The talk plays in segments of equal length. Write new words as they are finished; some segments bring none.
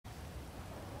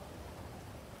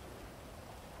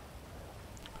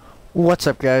What's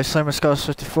up, guys?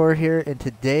 Slimer54 here, and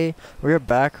today we're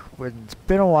back. It's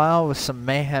been a while with some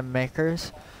Mayhem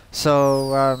makers.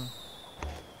 So,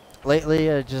 lately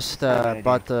I just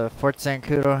bought the Fort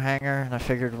Zancudo hangar, and I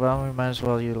figured, well, we might as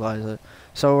well utilize it.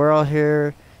 So we're all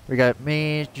here. We got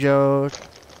me, Joe,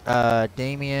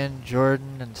 Damien,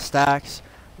 Jordan, and Stacks.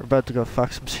 We're about to go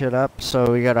fuck some shit up.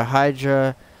 So we got a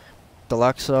Hydra,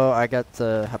 Deluxo. I got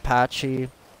the Apache.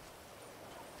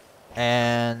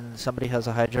 And somebody has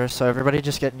a Hydra, so everybody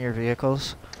just get in your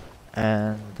vehicles,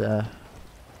 and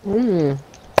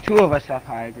Two of us have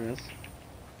Hydras.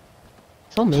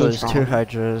 so there's two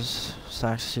Hydras.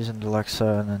 Stacks is using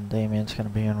Deluxa, and then Damien's gonna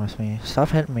be in with me. Stop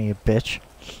hitting me, you bitch.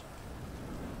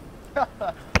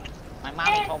 My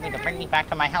mommy told me to bring me back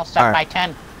to my house set by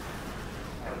 10.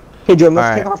 Hey Joe,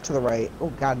 let's take off to the right. Oh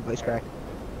god, voice crack.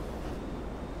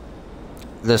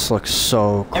 This looks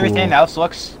so cool. Everything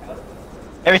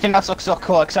else looks so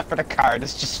cool except for the car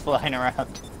that's just flying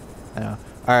around. I know.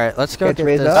 Alright, let's go get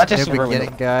this new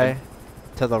beginning guy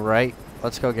to the right.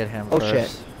 Let's go get him first.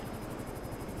 Shit.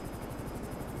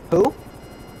 Who?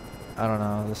 I don't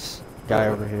know, this guy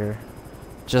over here.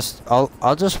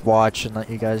 I'll just watch and let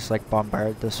you guys like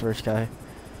bombard this first guy.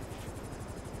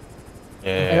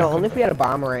 Yeah. You know, only if we had a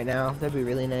bomber right now, that'd be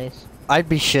really nice. I'd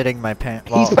be shitting my pants.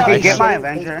 Well, Get my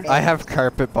Avenger. I have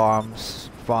carpet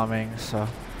bombing, so.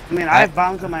 I mean, I have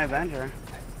bombs on my Avenger.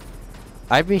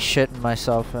 I'd be shitting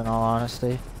myself in all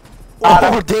honesty.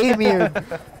 Oh, Damien!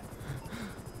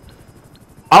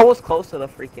 I was close to the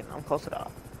freaking. I'm close to the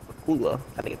Hula.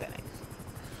 I think it's that nice.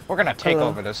 We're gonna take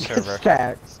over this server.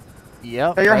 Stacks.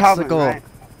 Yep, So you're that's the hovering, goal. right?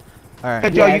 Alright. Hey,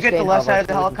 Joe, Yeah, you get the left side of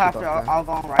the hover so we can helicopter, keep up I'll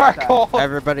go on right side.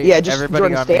 Everybody, Yeah, just everybody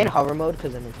Jordan, on stay me. in hover mode,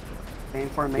 because then it's... Same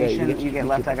formation, you get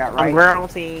left, I got I'm right. ground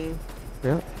team.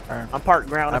 Yeah. I'm part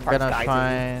ground. I'm part gonna sky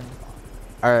find.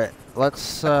 Alright,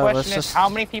 let's The question let's is, just. how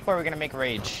many people are we gonna make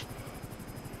rage?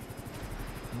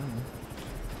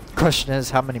 Question is,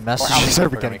 how many messages are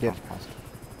we gonna get?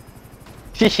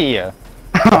 Yeah.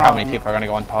 Or how many people are gonna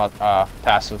go on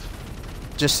passive?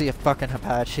 Just see a fucking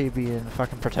Apache being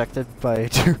fucking protected by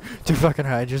two fucking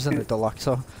Hydras and a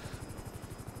Deluxo.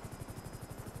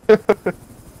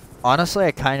 Honestly,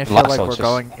 I kind of feel like we're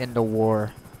going into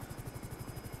war.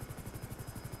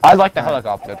 I like the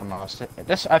helicopter the most.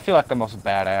 I feel like the most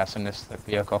badass in this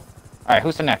vehicle. Alright,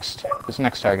 who's the next? Who's the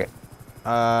next target?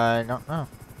 I don't know.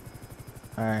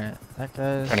 Alright, that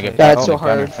guy's... Trying to get That's so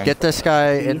hard. Get this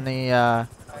guy in the,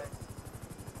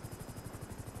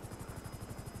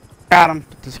 Got him.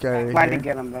 Get this guy right I here. didn't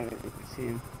get him, but you can see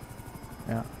him.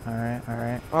 Yeah, alright,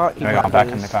 alright. Oh, There we go, I'm back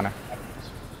in the corner.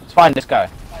 Let's find this guy.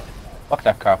 Fuck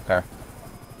that cop car.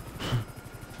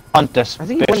 Hunt this I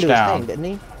think he went bitch to his down. thing, didn't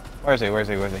he? Where is he? Where is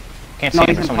he? Where is he? Can't No,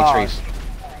 see him, he's there's so in many pause.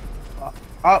 trees.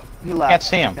 Oh, he left. Can't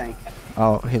see him. I think.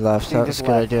 Oh, he left. He That was just a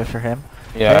good left. idea for him.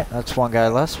 Yeah. Okay, that's one guy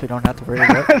less. We don't have to worry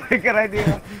about it. Good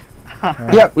idea.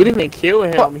 Yeah. We didn't even kill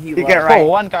him. He You left. get it right. Oh,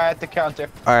 one guy at the counter.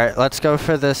 Alright, let's go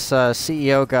for this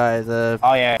CEO guy, the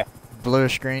Oh, yeah.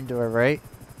 bluish green to our right.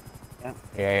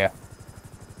 Yeah.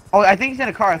 Oh, I think he's in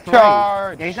a car 3.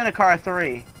 Charge! Yeah, he's in a car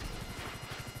 3.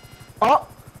 Oh!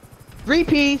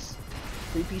 3-piece!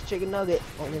 3-piece chicken nugget.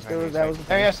 Oh, that was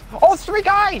There he is. Oh, 3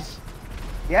 guys!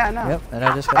 Yeah, I know. Yep, and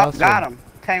I just got all Oh, three. got him.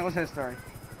 Tank was his story.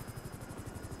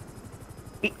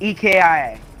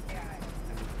 EKIA.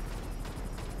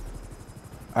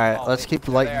 Alright, Oh, let's wait, keep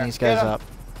they're lighting there. these guys Get 'em. up.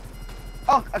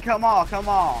 Oh, come on, come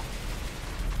on.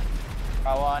 Go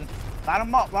on. Line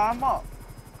him up, line him up.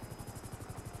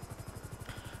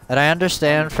 And I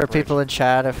understand for people in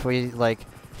chat if we like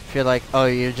feel like, oh,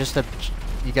 you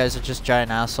guys are just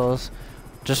giant assholes.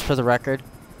 Just for the record,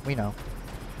 we know.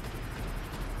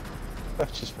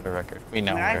 Just for the record. We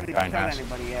know I we're haven't even killed giant ass.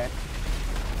 anybody yet.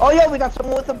 Oh yeah, we got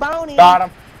someone with a bounty! Got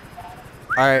him.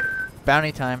 Alright,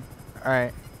 bounty time.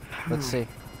 Alright, let's see.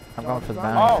 I'm going for the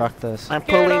bounty. Oh. Fuck this. I'm Get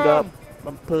pulling him! up.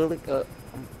 I'm pulling up.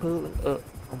 I'm pulling up.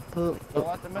 I'm pulling Don't up.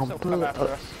 let the I'm missile come pulling after up.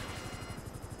 us.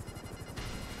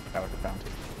 That was the bounty.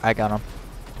 I got him.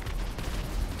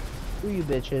 Who you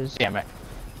bitches? Damn it.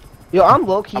 Yo, I'm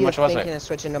low-key How much was thinking it? of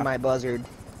switching to my buzzard.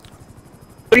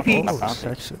 3-piece. Oh, bounty.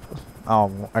 sexy.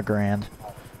 Oh, a grand.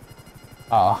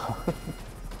 Oh.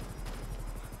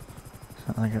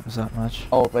 I don't think it was that much.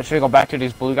 Oh, but should we go back to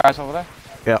these blue guys over there?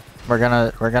 Yep, we're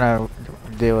gonna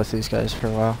deal with these guys for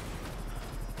a while.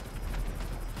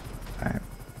 Alright.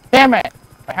 Damn it!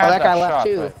 I Oh, had that guy shot, left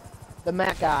too. but- The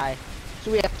Mac guy.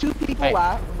 So we have 2 people Hey.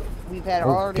 left. We've had Oh,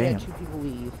 already had damn. 2 people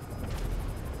leave.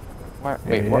 Where?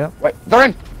 Wait, Yep. what? Wait, they're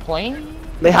in plane?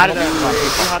 They hide it on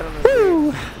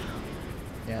the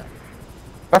Yeah.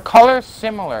 Their color's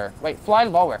similar. Wait, fly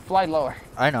lower, fly lower.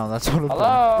 I know, that's what I'm doing. What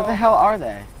the Hello? hell are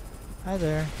they? Hi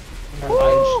there.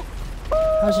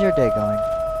 How's your day going?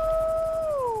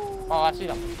 Oh, I see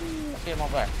them. I see them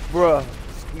over there. Bruh,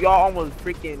 y'all almost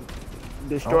freaking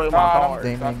destroyed my car.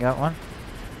 Damien got one.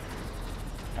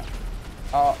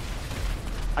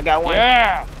 I got one.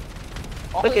 Yeah!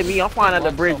 Look at me, I'm flying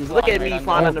under bridges. Look at me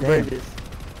flying under bridges.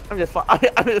 I'm just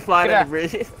flying under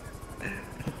bridges.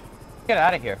 Get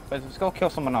out of here. Let's go kill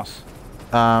someone else.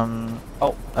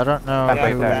 Oh, I don't know. Back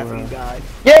right who, there. For you guys.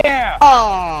 Yeah!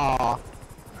 Oh.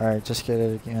 Alright, just get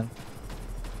it again.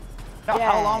 Now,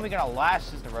 how long are we gonna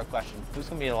last is the real question. Who's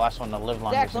gonna be the last one to live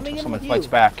longer Jax, let me until get someone with fights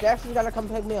you. back? Jackson's gotta come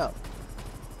pick me up.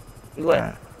 You what?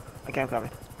 Alright. Okay, I'm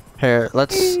coming. Here,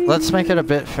 let's make it a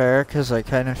bit fair, cause I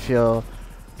kind of feel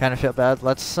bad.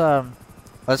 Let's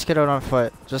get out on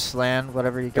foot. Just land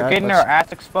whatever you You're got. getting our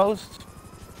ass exposed.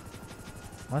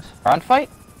 What? Run fight?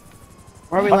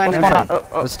 Where are we What's landing? going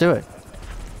on? Let's do it.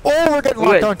 Oh, we're getting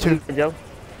locked on too. Joe.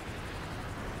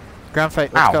 Ground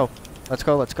fight. Let's Ow. go. Let's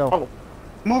go. Let's go. Oh.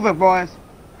 Move it, boys.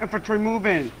 Infantry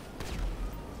moving.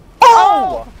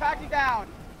 Oh! Pack it down.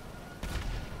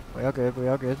 We all good. We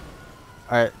all good.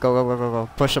 All right, go, go, go, go, go.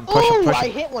 Push him. Push him. Ooh, Push I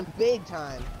him. hit one big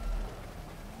time.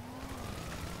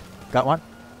 Got one.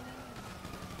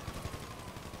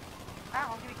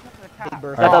 Ow, I'm getting killed to the Big top.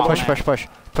 burst. All right, Oh, push, man. push, push,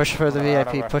 push for the Alright,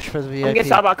 VIP. alright. Push for the I'm getting VIP.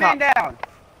 shot by a Man cop. down.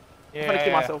 I'm gonna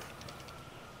kill myself.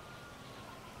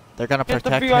 They're gonna Get the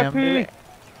protect VIP. him.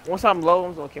 Once I'm low,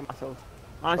 I'm gonna kill myself.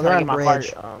 I'm Oh, trying to they're get my on car.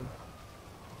 bridge.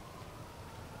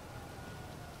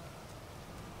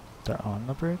 They're on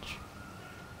the bridge.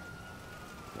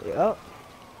 Yep. One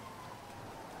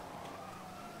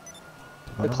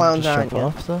of them clown's just on jump you.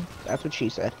 off them? That's what she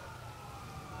said.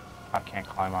 I can't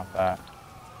climb up that.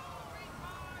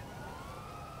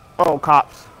 Oh,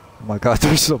 cops. Oh my God,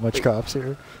 there's so much cops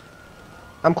here.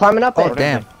 I'm climbing up Oh it.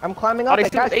 damn. I'm climbing Oh, up they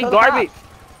it. Guys, stupid. They kill the garbage. cops.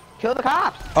 Kill the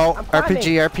cops. Oh, I'm climbing.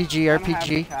 RPG, RPG, I'm having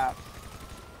RPG. cops.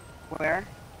 Where?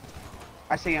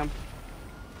 I see him.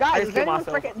 I Guys, just is killed anyone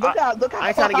myself. freaking look out? Look I how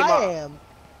ain't trying to close get I my- am.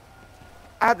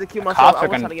 I have to kill The myself. cops I are was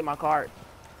gonna- trying to get my card.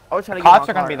 I was trying to get Cops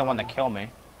my are gonna card. be the one to kill me.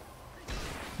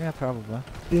 Yeah, probably.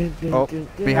 Oh,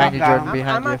 behind you, Got Jordan, him.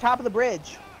 behind I'm on you. top of the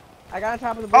bridge. I got on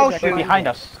top of the bridge. Oh, I shoot. climbed Behind it.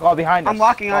 us. Oh, behind us. I'm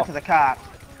locking Oh. onto the cops.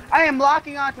 I am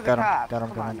locking onto the Got him, cops. got him,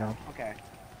 Come got on him, got now. him. Okay.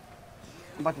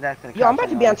 I'm about to die to the cops. Yo, I'm about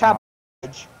to be on anyway. top of the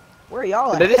bridge. Where are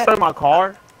y'all Did they at? destroy my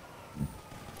car?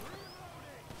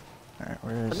 Alright,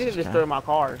 where I is need to this destroy guy? my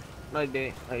car. No, they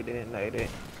didn't. No, they didn't. No, they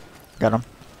didn't. Got him.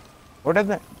 Where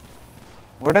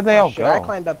did they all Shit, I go?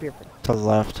 climbed up here. To the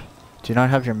left. Do you not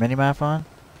have your minimap on?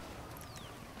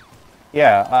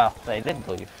 Yeah, they did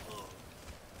leave.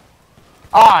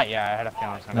 Ah, yeah, I had a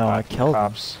feeling. No, I killed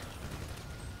them. cops.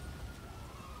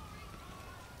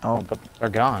 Oh, But they're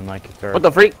gone. Like they're. What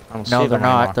the freak? I don't no, see they're them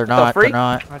not. anymore. They're the not. They're freak?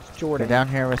 not. That's They're Jordan. down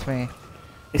here with me.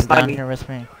 It's They're not down me. here with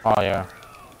me. Oh yeah.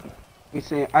 You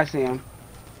see? I see him.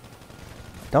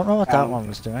 Don't know what that one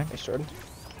was doing. Hey, Jordan.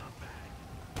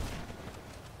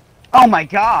 Oh my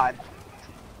God!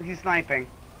 He's sniping.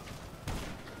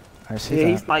 I see Yeah, that.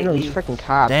 he's like You know, these freaking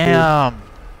cops. dude. Damn.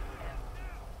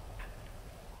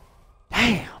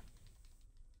 Damn.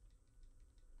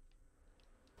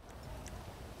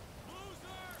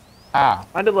 Ah.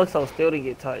 Why did it look so still to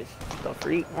get touched? The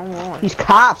freak? Come on. These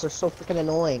cops are so freaking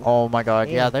annoying. Oh my God.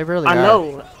 Yeah, they really I are.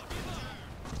 know.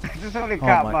 There's only Oh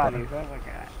cop my God. bodies. Oh my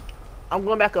God. I'm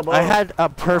going back above. I had a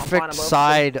fine perfect above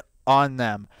side on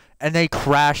them, and they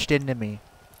crashed into me.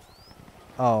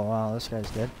 Oh wow, this guy's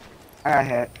dead. I got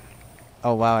hit.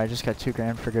 Oh wow, I just got $2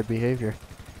 grand for good behavior.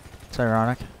 It's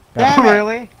ironic. Damn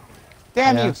really?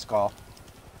 Damn Yeah. you, Skull.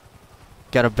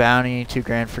 Got a bounty, $2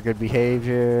 grand for good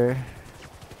behavior.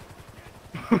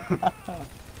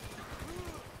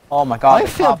 Oh my God. I the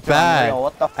feel cops are bad. unreal.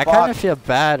 What the fuck? I kind of feel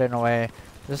bad in a way.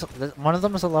 This one of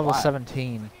them is a level Why?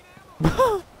 17.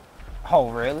 Oh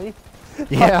really?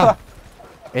 Yeah.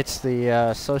 It's the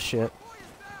associate.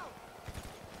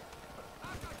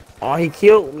 Oh, he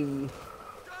killed me.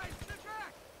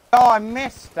 Oh, I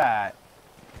missed that.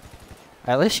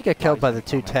 At least you get killed he's by the gonna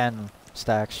kill me. 210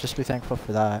 stacks. Just be thankful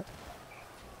for that.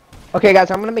 Okay,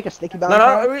 guys, I'm gonna make a sticky No,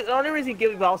 bounty. no. The only reason he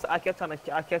killed me, was I kept trying to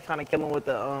kill him with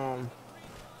the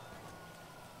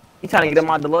He trying to get him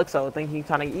on Deluxo. I think he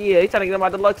trying to. Yeah, he trying to get him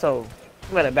on Deluxo.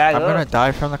 You better bag I'm up, gonna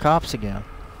die from the cops again.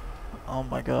 Oh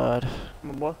my God.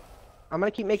 my boy. I'm gonna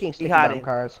keep making sticky had bounty it.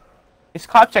 cars. These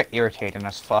cops are irritating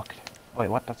as fuck. Wait,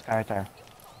 what? That's guy right there.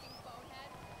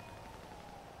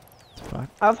 Fuck.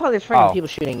 I love how there's freaking Oh. people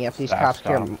shooting if these That's cops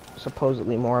care dumb.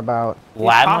 supposedly more about. These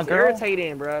cops Ladma girl?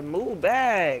 irritating, bro. Move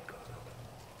back.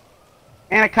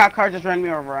 And a cop car just ran me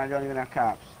over. I don't even have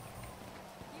cops.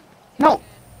 No.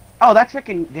 Oh, that's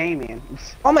freaking Damien.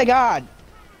 Oh my God!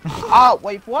 Oh,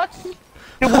 wait, what?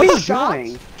 Dude, what are you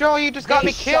doing? Joe, you just got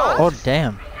me killed. Oh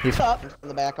damn. He Up in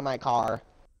the back of my car.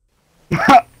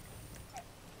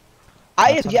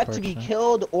 I That's have yet to be unfortunate.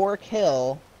 killed or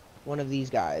kill one of these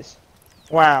guys.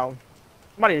 Wow.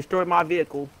 Somebody destroyed my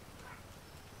vehicle.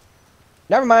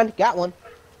 Never mind, got one.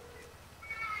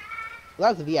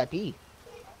 Well, that was a VIP.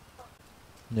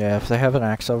 Yeah, if they have an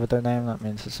X over their name, that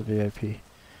means it's a VIP.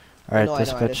 Alright, No, I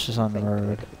this know, I bitch just is on the think-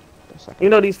 road. You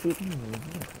know these food.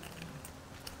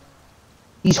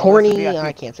 He's Oh, horny. that's a VIP.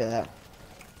 I can't say that.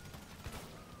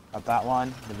 Got that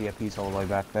one. The VIP's all the way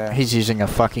back there. He's using a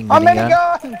fucking A minigun.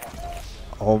 minigun!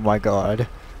 Oh my god.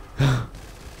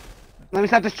 Let me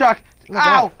stop this truck. Oh my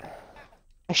Ow! God.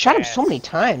 I shot him so many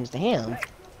times. Damn.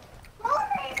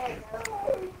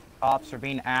 Cops are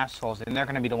being assholes, and they're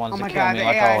gonna be the ones Oh that my kill god, me the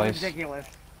like AI always. is ridiculous.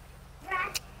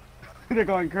 They're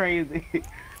going crazy.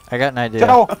 I got an idea.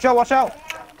 Joe, watch out!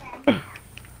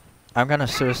 I'm gonna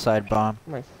suicide bomb.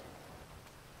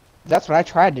 That's what I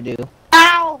tried to do.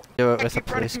 Ow! Do it with a Keep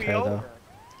running police me car over.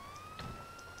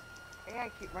 though.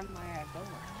 AI keep running my ass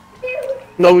over.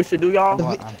 Know what we should do, y'all? The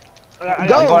I'm I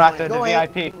Go! going after Go, the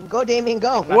Hank. VIP. Go, Damien,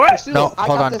 go. What? Pursue No, him. I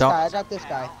hold got on, this don't- guy. I got this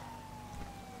guy.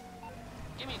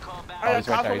 I got he's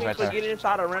right cops there, on he's me right for there. getting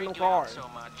inside a random car.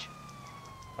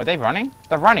 Are they running?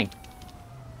 They're running.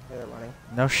 They're running.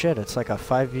 No shit, it's like a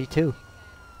 5v2.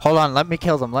 Hold on, let me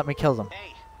kill them, let me kill them.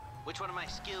 Hey, which one of my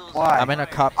skills? Why? I'm in a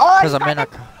cop, Oh, because I'm in a...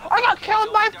 I got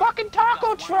killed by a fucking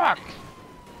taco truck!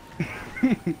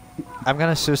 I'm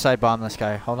gonna suicide bomb this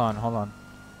guy. Hold on, hold on.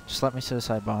 Just let me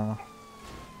suicide bomb him.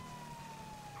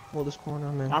 Hold this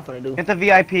corner, man. I'm finna do. Get the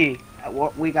VIP.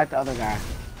 We got the other guy.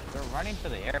 They're running to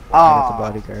the airport. I got the Oh,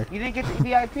 bodyguard. you didn't get the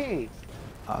VIP.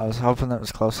 I was hoping that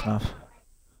was close enough.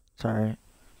 It's alright.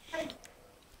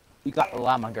 You got the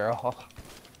llama girl.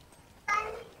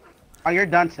 Oh, you're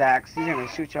done, Stacks. He's gonna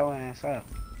shoot your ass up.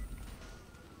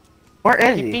 Where I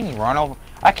is keep he? being run over.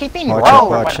 I keep being Watch run it, over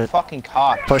by watch the it. fucking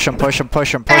cops. Push him, push him,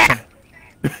 push him, push him.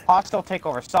 Hostile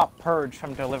takeover. Stop Purge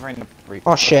from delivering the brief.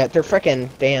 Oh shit, they're frickin'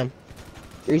 damn.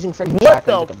 They're using frickin' What shotguns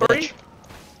the like a bitch. freak?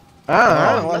 I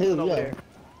don't know Another who one over yeah. there.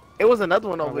 It was another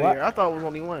one over what? here. I thought it was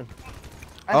only one.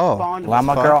 I Oh, spawned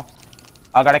Llama fuck? girl.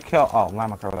 I gotta kill. Oh,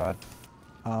 llama girl died.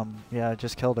 Yeah, I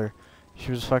just killed her. She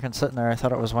was fucking sitting there. I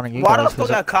thought it was one of you Why do I guys. still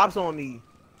 'cause got cops on me?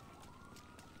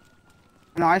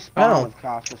 No, I spawned Oh. with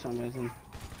cops for some reason.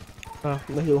 Oh,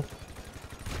 who?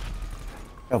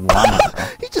 The llama girl.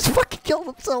 He just fucking killed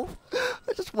himself.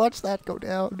 I just watched that go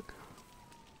down.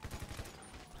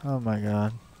 Oh my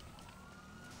god.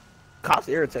 Cops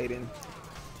irritating.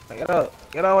 Like, get up.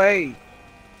 Get away.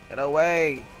 Get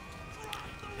away.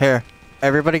 Here,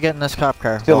 everybody get in this cop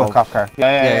car. Steal Whoa. the cop car.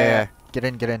 Yeah. Get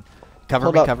in, get in. Cover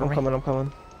Hold me, up, cover I'm me. coming, I'm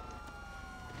coming.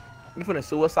 You finna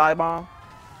suicide bomb?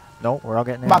 No, we're all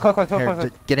getting in. Come on, quick, Here,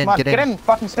 quick. get in, Come on, get in. get in,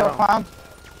 fucking steal Come on. clown.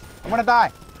 I'm gonna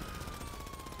die.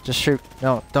 Just shoot.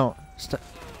 No, don't.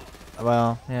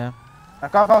 Well, yeah.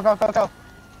 Go, go, go, go, go.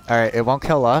 Alright, it won't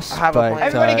kill us, I have a but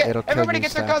plan. it'll kill Everybody you,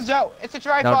 get their Stacks. guns out. It's a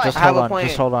drive-by. No, just I have hold a on, plan.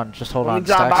 just hold on, just hold Let me on.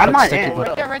 drop Stacks by. put I'm not sticky in. bombs.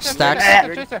 Right there, right there, Stacks- right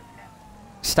there, right there.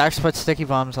 Stacks put sticky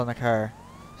bombs on the car,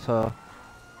 so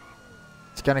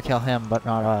it's gonna kill him, but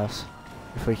not us.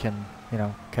 If we can, you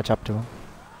know, catch up to him.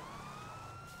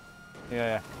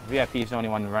 Yeah. VIP is the only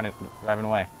one driving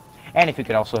away. And if you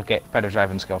could also get better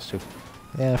driving skills too.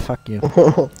 Yeah, fuck you.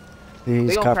 We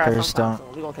These gonna crash coppers sometime don't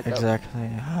soon. We gonna catch up. exactly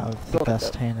have the Go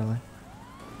best up. handling.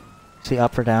 Is he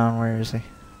up or down? Where is he?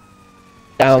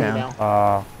 Down.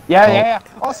 Down. Yeah.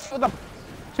 Oh, shoot them.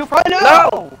 Two for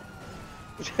No!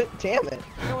 Damn it.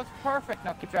 It was perfect.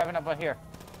 Now keep driving up right here.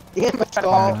 Damn it, Try to pop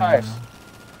stall. the tires.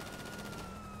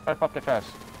 Try to pop the tires.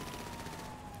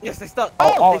 Yes, they stuck.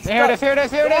 Oh, they here it is, stuck. here it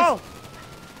is, here it Go,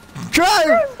 is.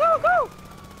 Drive! Go, go!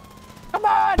 Come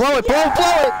on! Blow it, blow it,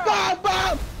 blow it! Bob,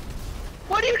 Bob!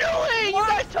 What are you doing? You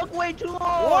guys took way too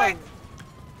long. What?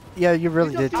 Yeah, you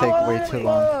really You did took take too way too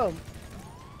long.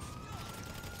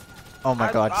 Oh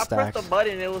my god, I Stacks. pressed the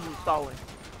button and it was installing.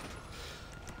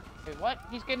 Wait, what?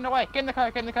 He's getting away. Get in the car,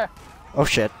 get in the car. Oh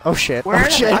shit, oh shit, Where oh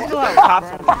is shit, I still have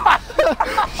cops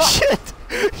on me. shit,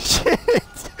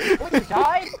 shit! What, you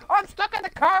died? I'm stuck in the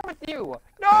car with you.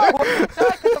 No! I'm died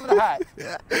because of that.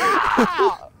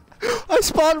 Ah! I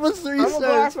spawned with 3 I'm gonna go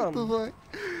stars. after What the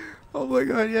fuck? Oh my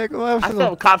god, yeah, go after I still them.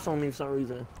 have cops on me for some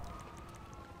reason.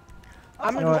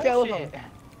 I'm You gonna know what? kill Shit. him.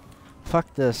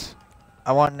 Fuck this.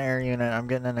 I want an air unit. I'm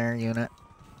getting an air unit.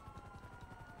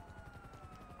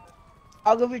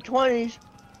 I'll give you 20s.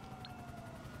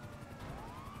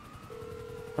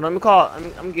 But let me call.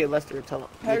 I'm gonna get Lester to tell him.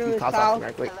 Hey, Get these Miss cops Kyle. off me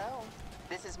right quick. Hello.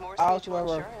 This is more I'll mutual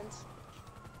whoever. insurance.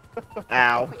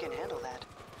 Ow. We can handle that.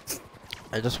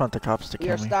 I just want the cops to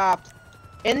You're kill me. stopped.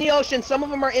 In the ocean. Some of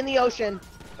them are in the ocean.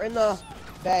 Or in the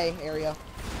bay area.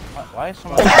 Why is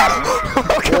someone?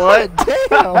 What?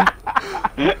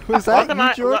 Damn. Was that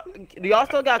you, Jordan? Do y'all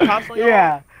still got cops on y'all?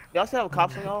 Yeah. Y'all still have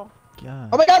cops on y'all? God.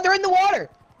 Oh my god, they're in the water!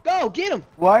 Go, get them!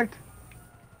 What?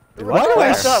 Why do I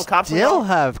Y'all still have cops on still y'all?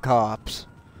 have cops?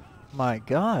 My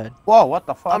God. Whoa, what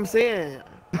the fuck? I'm saying.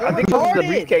 They're I think this is the retarded.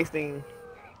 briefcase thing.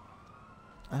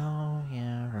 Oh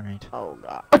yeah, right. Oh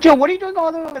god. But Joe, what are you doing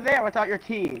all the way over there without your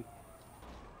team?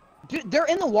 Dude, they're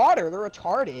in the water. They're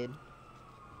retarded.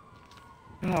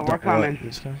 Oh, we're coming.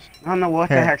 These guys? I don't know what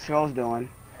Here. the heck Skull's doing.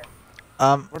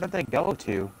 Where did they go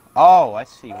to? Oh, I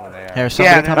see where they are. Here,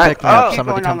 somebody come they're- pick me up. keep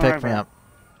Somebody going come down the pick me river. up.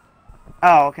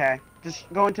 Oh, okay.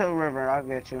 Just go into the river. I'll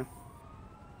get you.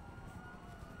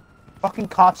 Fucking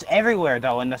cops everywhere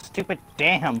though, in the stupid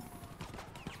dam.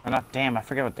 Or not dam, I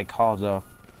forget what they call it though.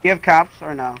 You have cops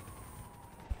or no?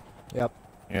 Yep.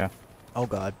 Yeah. Oh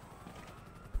God.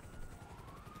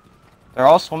 They're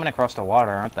all swimming across the water,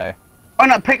 aren't they? Oh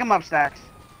no, pick them up, Stacks.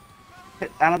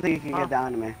 I don't think you can get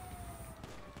down to me.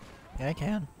 Yeah, I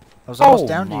can. I was almost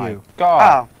down to my you.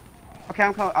 God. Oh. Okay,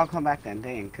 I'll come back then,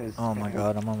 dang, cause... Oh my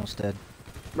God, I'm almost dead.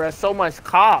 There's so much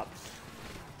cops.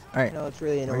 All right. No, it's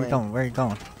really Where annoying. you going? Where you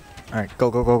going? All right, go,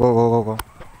 go, go, go, go, go, go.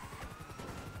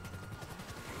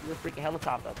 There's a freaking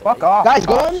helicopter up there. Fuck off. Guys,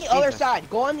 go cops. on the other Jesus. side.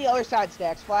 Go on the other side,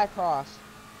 Stacks. Fly across.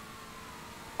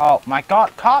 Oh my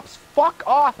God, cops, fuck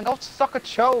off and go suck a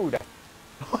chode.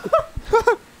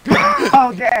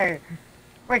 Okay.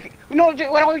 Wait, no,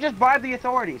 why don't we just bribe the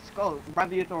authorities? Go, bribe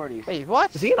the authorities. Wait,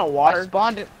 what? Is he in the I water?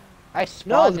 spawned it. I No,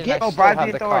 spawned it. get- And I Oh, still bribe have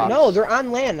the the authorities. cops. No, they're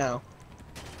on land now.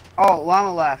 Oh,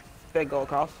 llama left. They go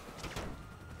across.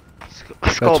 Skull,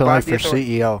 That's only bribe for the authorities.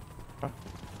 CEO.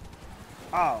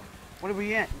 Oh, what are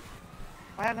we in?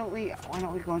 Why don't we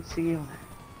go and see you?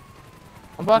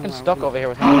 I'm fucking stuck over here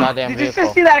with no goddamn Did you vehicle.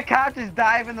 just see that cop just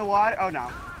dive in the water? Oh no.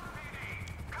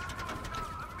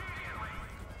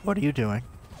 What are you doing?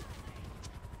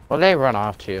 Well, they run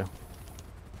off to.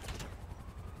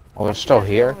 Oh, they're still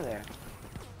here. Over there.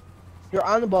 You're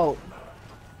on the boat.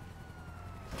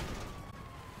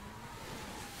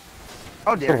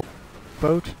 Oh dear.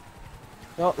 Boat.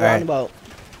 No, you're on Alright. the boat.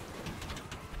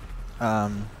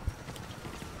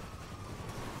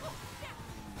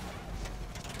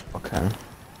 Okay.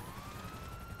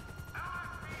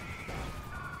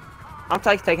 I'm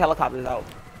taking take helicopters out.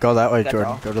 Go that way, That's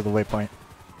Jordan. all. Go to the waypoint.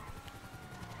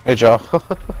 Hey, Joe.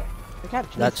 God,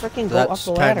 That's- freaking go that's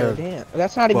up the ladder. kinda Damn.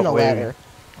 That's not even what a way ladder.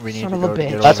 We need Son to of a go to bitch.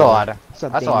 get That's a over ladder. What's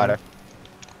up, That's a Damon? ladder.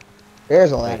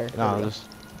 There's a ladder. Wait, There no, we go. there's,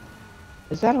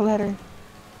 Is that a ladder?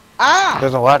 Ah!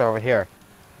 there's a ladder over here.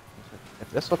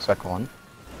 This looks like one.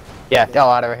 Yeah, the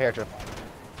ladder over here, Joe.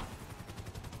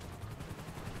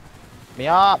 Me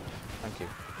up. Thank you.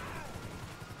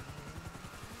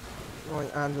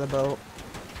 Going onto the boat.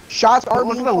 Shots are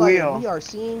Look being at the fired. wheel. We are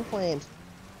seeing flames.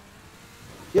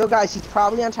 Yo, guys, he's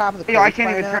probably on top of the Yo, I cliff can't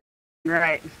by even now. turn.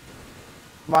 Right.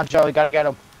 Come on, Joe. We gotta get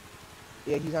him.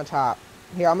 Yeah, he's on top.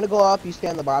 Here, I'm gonna go up. You stay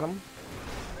on the bottom.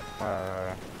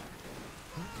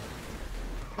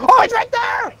 Oh, he's right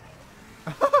there!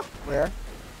 Where?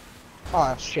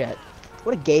 Oh shit!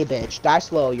 What a gay bitch. Die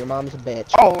slow. Your mom's a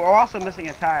bitch. Oh, we're also missing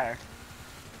a tire.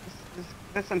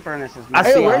 This Infernus is I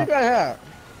missing. see Hey, where him. you guys at?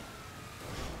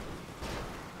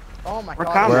 Oh my We're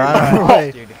God. coming. We're on our Oh,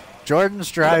 way. dude.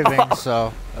 Jordan's driving,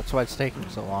 so that's why it's taking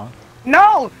so long.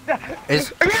 No!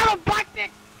 Is- We have a bucket!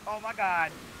 Oh my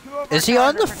god. Two of our Is he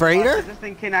on tires the are freaking freighter? busted. This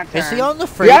thing cannot turn. Is he on the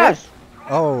freighter? Yes.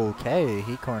 Okay,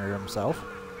 he cornered himself.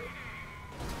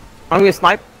 I'm gonna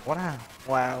snipe. What happened?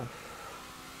 Wow.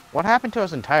 What happened to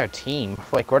his entire team?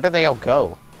 Like, where did they all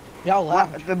go? Y'all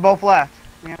left. They both left.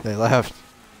 Yeah. They left.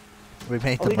 We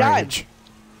made Oh, the he died. merge.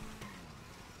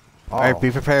 Oh. Alright,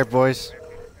 be prepared, boys.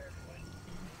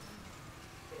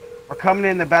 We're coming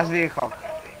in the best vehicle.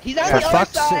 He's on For the other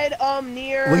fuck's side.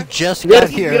 Near. We just Yes, got get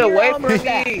here. away near, from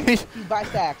Stacks. me. He's by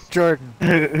Stacks. Jordan,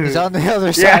 he's on the other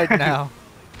Yeah. side now.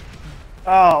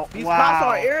 Oh, These wow. cops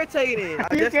are irritating. I Are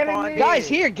you just kidding spawned me? in. Guys,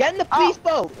 here, get in the police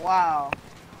boat. Wow.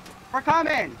 We're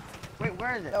coming. Wait,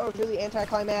 where is it? That was really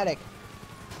anticlimactic.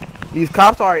 These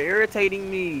cops are irritating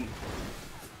me.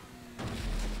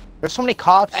 There's so many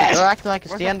cops. They're acting like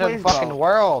it's Where's the the end of the police fucking boat?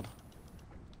 world.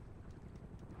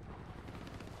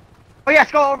 Oh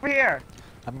yes, go over here.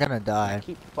 I'm gonna die.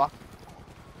 Keep fuck.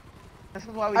 This is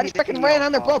why we I need just the freaking CEO ran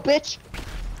on their call. boat, bitch.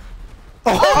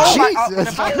 Oh, my- oh,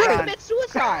 Jesus! the I fire- would commit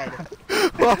suicide.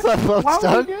 Well, that boat's Why would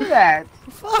done. you do that?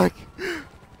 Fuck.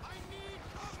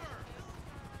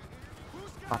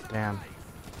 God damn.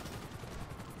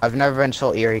 I've never been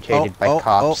so irritated by oh,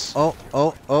 cops.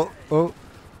 Oh.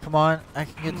 Come on, I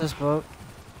can get this boat.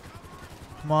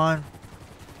 Come on.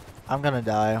 I'm gonna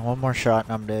die. One more shot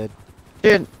and I'm dead.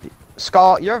 Dude,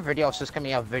 Skull, your video is just gonna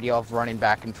be a video of running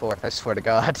back and forth, I swear to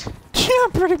God. Yeah,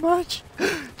 pretty much.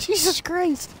 Jesus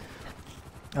Christ.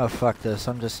 Oh, fuck this.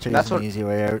 I'm just choosing the easy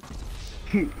way out.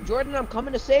 Jordan, I'm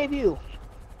coming to save you.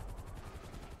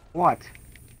 What?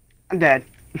 I'm dead.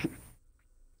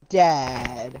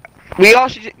 Dad. We all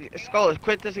should Skull,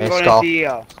 quit this and Hey, go to Skull.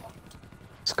 CEO.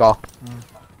 Skull,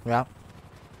 Yeah.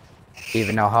 do you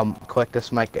even know how quick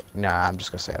this might get? Nah, I'm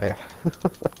just gonna say it later.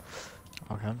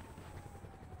 Okay.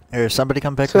 Here, somebody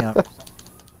come pick me up.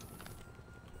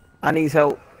 I need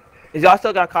help. Is y'all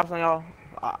still got cops on y'all?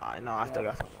 No, I still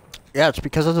got some. Yeah, it's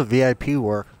because of the VIP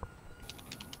work.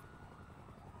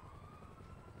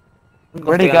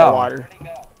 Where'd he go? Water.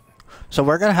 So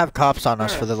we're gonna have cops on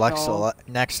us for the So-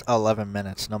 next 11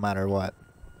 minutes, no matter what.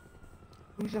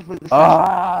 Who's just with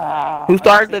the Who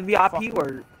started the VIP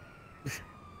word?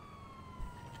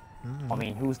 I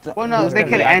mean, who's the? Well, no, who's they the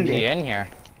could VIP end it. in here.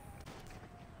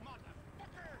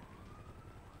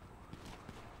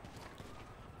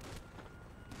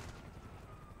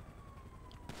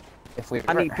 If we,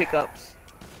 I need pickups.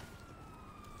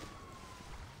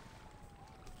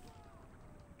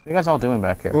 What are you guys all doing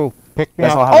back here? Ooh, pick me You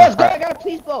guys all up. Oh, having it's good. a I got a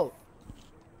police boat.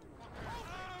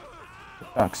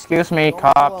 Oh, excuse me, Don't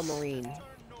go, cops. Marine.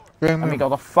 Let me go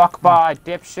the fuck by,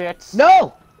 dipshits.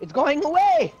 No, it's going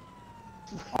away.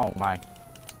 Oh my.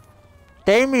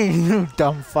 Damien, you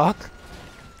dumb fuck.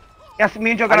 Yes,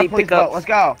 me and Joe I got a need police pickups. boat. Let's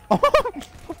go.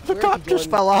 The Where cop is just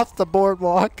Jordan? fell off the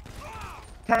boardwalk.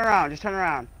 Turn around. Just turn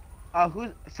around. Who's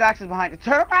Sax is behind you?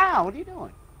 Turn around. What are you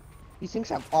doing? These things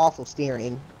have awful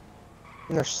steering.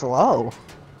 And they're slow.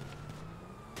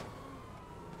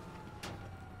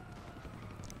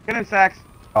 Get in, Sax.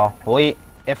 Oh, wait.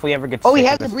 If we ever get. Oh, he sick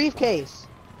has of the this- briefcase.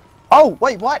 Oh,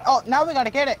 wait, what? Oh, now we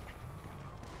gotta get it.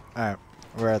 Alright,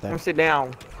 where are they? Come sit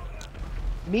down.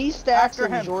 Me, Stacks, After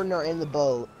and him. Jordan are in the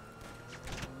boat.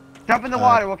 Jump in the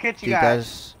water. We'll catch Do you you guys.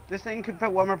 guys... This thing could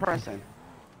fit one more person.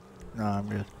 No, I'm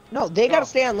good. No, they gotta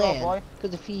stay on Go, land. boy.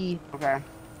 Because if he... Okay.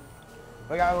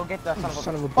 We gotta go get that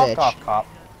Son of a fuck bitch. off cop.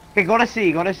 Okay, go to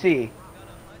C. Go to C.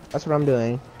 That's what I'm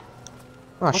doing.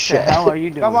 Oh, What shit. the hell are you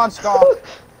doing? Come on, Skull.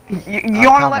 You I'm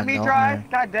wanna let coming, me don't drive? worry.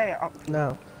 God damn. Oh,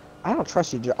 No. I don't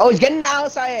trust you, Jordan. Oh, he's getting out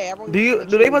of SIA. Everyone Do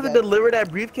they supposed to deliver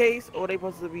that briefcase, or they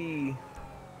supposed to be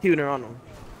keeping her on them?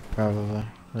 Probably.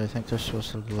 They think they're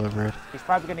supposed to deliver it. He's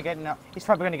probably gonna get in a. He's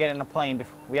probably gonna get in a plane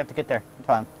before we have to get there.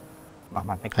 Time. Come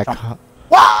on, make I it jump. caught...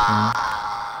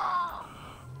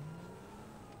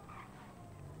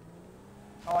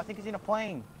 Oh, I think he's in a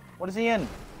plane. What is he in?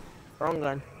 Wrong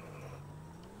gun.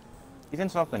 He's in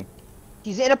something.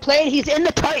 He's in a plane. He's in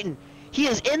the Titan. He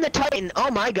is in the Titan.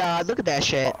 Oh my god, look at that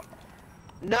shit.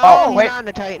 No, Oh, he's wait. not in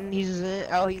the Titan. He's in...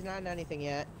 Oh, he's not in anything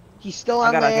yet. He's still I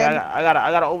on got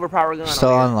land. an overpower gun. Still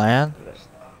over on here. land?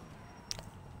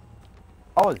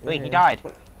 Oh, wait, he died.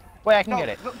 Wait, I can no, get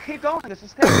it. look, keep going. There's a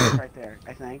staircase right there,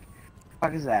 I think. What the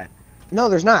fuck is that? No,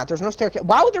 there's not. There's no staircase.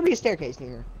 Why would there be a staircase near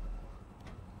here?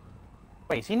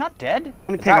 Wait, is he not dead? Let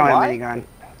me Is take that my why? minigun.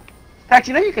 Sax,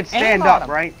 you know you can stand on up, him.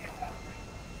 right?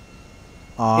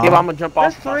 Yeah, I'm gonna jump off.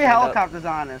 There's if I 3 stand up. helicopters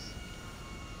on us.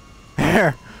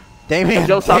 Here! Damien! If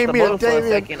Joe stopped the Damien! motor for a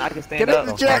Damien! second, I can stand Get in up.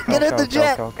 the jet! Get in the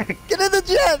jet! Get in the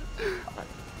jet!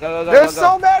 Go, There's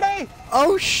so many!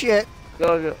 Oh shit!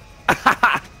 Go.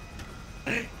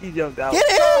 He jumped out. Get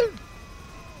in!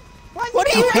 What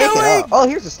are you Pick it doing? up. Oh,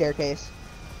 here's a staircase.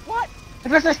 What?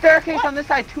 There's a staircase on this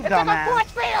side too, It's in a dumbass.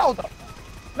 force field!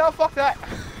 No, fuck that.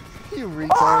 You retard.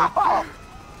 Oh!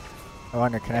 I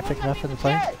wonder, can I pick it up in the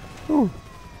Jet. plane? Ooh.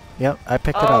 Yep, I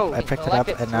picked it Oh, up. I you picked it up, collect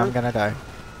it and now I'm through- gonna die.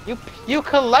 You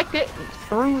collect it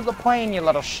through the plane, you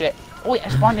little shit. Oh wait, I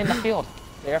spawned in the field.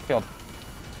 The airfield.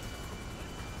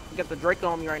 You got the Draco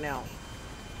on me right now.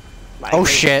 Oh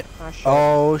shit! Oh, shit.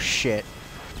 Oh shit!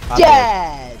 I'm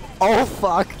dead. Dead! Oh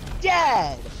fuck!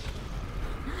 Dead!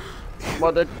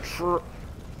 Mother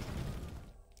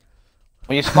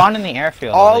When you spawn in the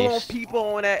airfield, all at them least. people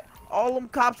on that, all them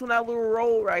cops on that little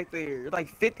road right there. Like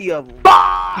 50 of them.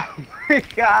 Oh my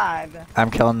god. I'm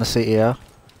killing the CEO.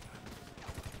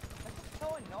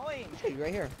 So annoying. Hey,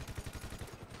 right here.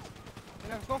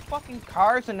 There's no fucking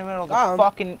cars in the middle of the Um,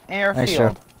 fucking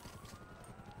airfield.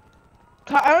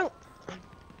 I don't...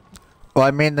 Well,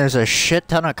 I mean, there's a shit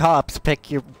ton of cops.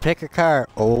 Pick a car.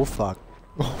 Oh fuck!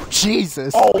 Oh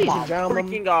Jesus! Oh Ladies my and gentlemen.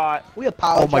 freaking god. We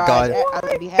apologize. Oh my God.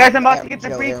 On behalf Guys, I'm about of to get the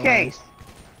Joe briefcase.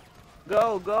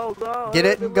 Airlines. Go. Get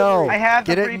it and go. I have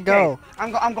the Get it briefcase.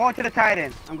 and go. I'm going to the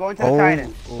Titan. I'm going to the Oh,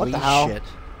 Titan. holy the hell? shit!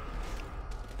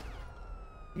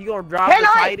 You gonna drop the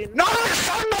Titan? No, it's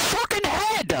on the fucking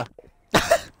head.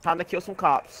 Time to kill some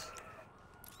cops.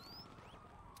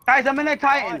 Guys, I'm in a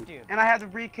Titan, Oh, dude. and I have the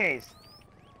briefcase.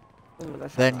 Ooh,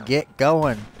 that's Then not- get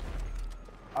going.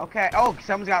 Okay. Oh,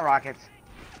 someone's got rockets.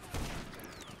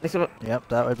 Listen, Yep,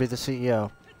 that would be the CEO.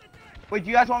 Wait, do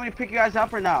you guys want me to pick you guys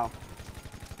up or no?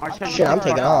 Or should Shit, I'm you-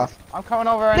 taking off. I'm coming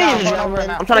over right now. I'm Ladies and coming over right gentlemen,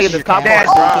 now. I'm trying to get this cop Dad,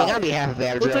 car. bro. Speaking on behalf of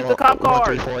Average Who took the cop car?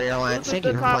 134 Airlines, Who thank took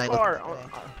you the for cop flying with car?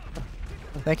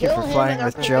 Thank you Kill for him flying and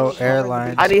with our Joe connection.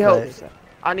 Airlines. I need help. but-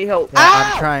 I need help. Yeah,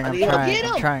 Ow! I'm trying, I I'm need help. trying, Get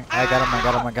I'm him! trying. I got him, I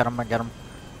got him, I got him, I got him.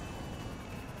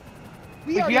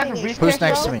 We If are you have getting the a briefcase, Who's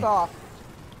next to special me? off.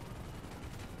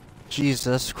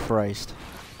 Jesus Christ.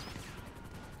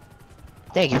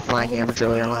 Thank you for flying Average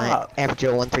Joe Airline. Average Joe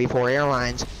 134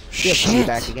 Airlines. We have to see you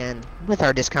back Shit. again with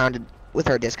our discounted, what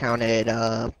the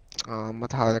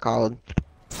hell are they called?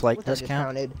 Flight With our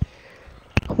discount?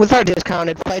 With our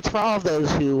discounted flights for all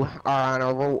those who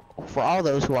are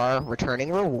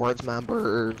returning rewards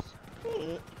members.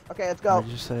 Okay, let's Why'd go.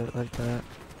 you say it like that?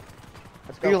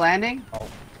 Let's Are you go. landing?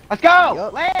 Let's go!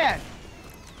 Yup. Land!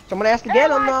 Someone has to get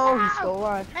him though. He's still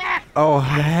alive. Oh,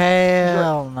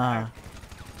 hell nah.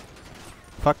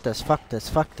 Fuck this, fuck this,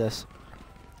 fuck this.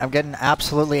 I'm getting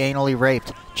absolutely anally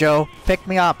raped. Joe, pick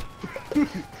me up.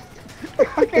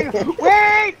 Okay,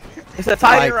 wait! It's a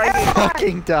Titan I right here.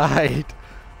 fucking died.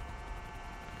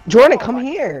 Jordan, come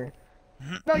here.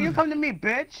 No, you come to me,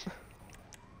 bitch!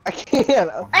 I can't.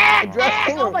 Oh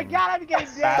my god, I'm getting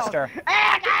down! Faster.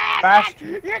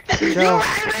 Faster! Joe.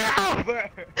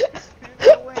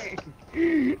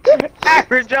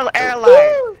 Average Joe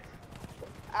Airline!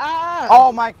 Ah!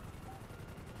 Oh my!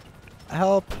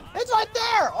 Help. It's right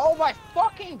there! Oh my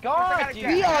fucking god! We dude.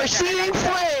 We are seeing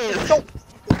flames.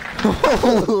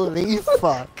 Holy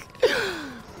fuck.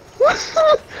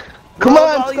 Come Look, on,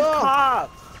 all let's these go.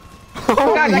 cops.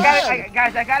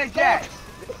 Guys, I got a jet!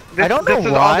 I don't know this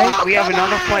is why. also- we have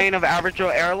another plane of Average Joe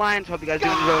Airlines. Hope you guys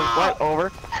doing good. What?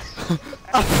 Over.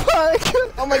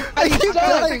 Oh my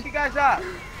god, Pick you guys up.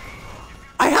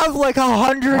 I have like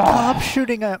 100 cops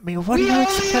shooting at me. What do We you are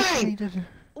expect me leaving. to do?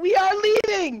 We are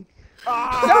leaving.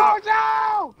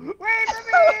 No! Wait for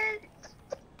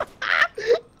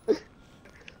me!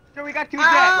 Joe, we got two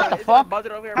jets. What the Is fuck? there a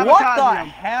buzzard over here? Have a What the cosmium.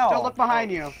 hell? Joe, look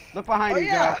behind you. Look behind Oh you,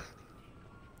 yeah. Joe.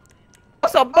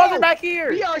 What's a buzzard Oh, back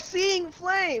here? We are seeing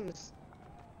flames.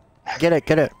 Get it,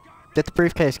 get it. Get the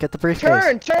briefcase, get the briefcase.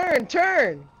 Turn.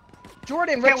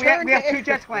 Jordan, Okay, return. we have two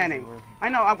jets landing. I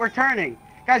know, we're turning.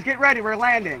 Guys, get ready, we're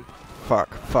landing. Fuck.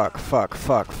 Go, Go,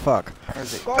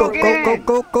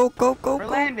 go. We're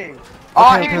landing.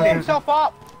 Oh, Okay, he blew okay. himself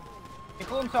up! He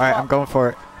blew himself Alright, up. I'm going for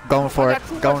it. Going for I it. got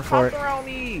too Going much for it. cops around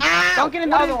me. Don't get What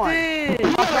another is one. this?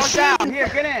 Go down. Here,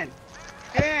 get in.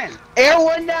 Get in. Air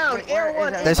one down. Wait, Air where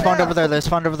one. is it? They spawned over there. They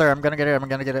spawned over there. I'm gonna get it. I'm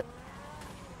gonna get it.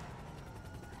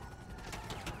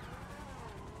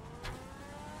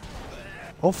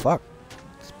 Oh fuck.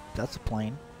 That's a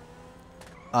plane.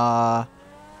 Got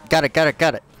it.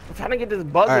 I'm trying to get this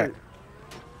buzzard. Alright.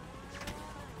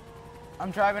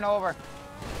 I'm driving over.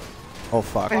 Oh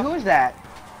fuck. Wait, who is that?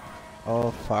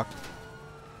 Oh fuck.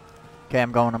 Okay,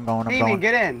 I'm going. Steven,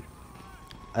 get in.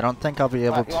 I don't think I'll be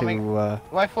able What, you want me- to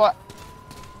Why fly?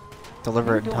 deliver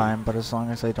What are it in you time, but as long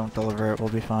as I don't deliver it, we'll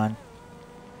be fine.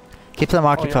 Keep them Oh,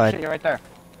 occupied. you're right there.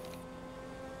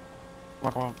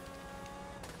 Come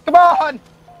on!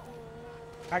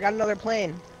 I got another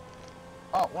plane.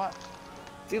 Oh, what?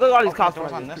 See, look at all these Okay, cops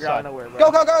doors running on this figure out side. nowhere, bro.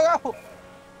 Go, go, go, go!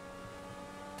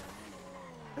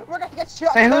 We're gonna get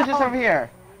shot Hey, who's this down. over here?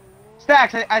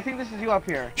 Stacks, I think this is you up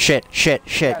here. Shit. Yeah,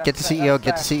 Get the that's CEO.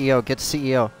 Get the fair. CEO. Get the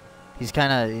CEO. He's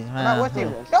kinda. I'm not with you.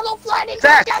 No, no flying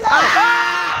Stacks!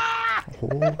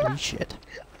 Holy shit.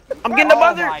 I'm getting the Oh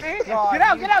buzzard. my Get God,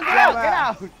 out, you get out, get out, get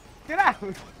out! Get out!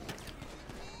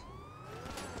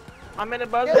 I'm in the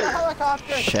Get the buzzard.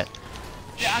 helicopter! Shit.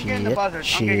 Yeah, I'm getting the buzzard.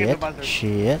 I'm getting the buzzard.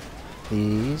 Shit.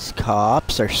 These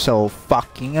cops are so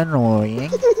fucking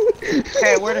annoying.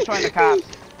 Okay, we're destroying the cops.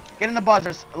 Get in the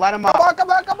buzzers. Light them up. Come on, come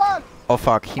on, come on! Oh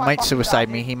fuck, he My might fucking suicide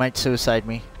God, me. dude. He might suicide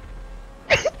me.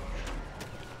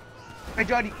 Hey,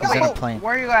 Jody, He's in a wait, plane.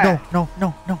 where are you at? No.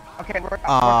 Okay, we're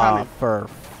Ah, coming. for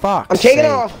fuck's I'm taking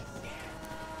sake. off.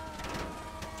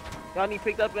 Y'all need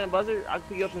picked up in a buzzard? I can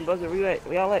pick you up in a buzzard. Where you at?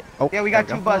 Where y'all at? Oh, Yeah, we got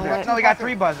there two go. buzzers. No, we got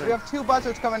three We buzzers. have two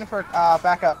buzzards coming in for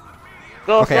backup.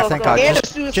 Go, Okay, go, thank go. God. And a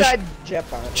Just- suicide jet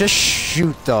bomb. Just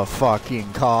shoot the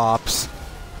fucking cops.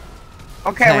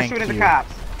 Okay, we're Thank shooting the you.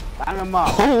 cops. Line them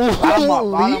up. Line 'em up,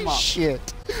 line 'em Holy up.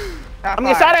 shit. Shot I'm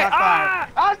getting fired, shot at. fired.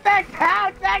 Oh, stack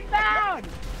down, stack down!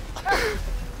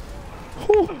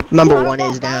 Number one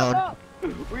is down.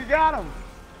 We got him.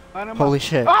 Line 'em Holy up.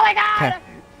 shit. Oh my God!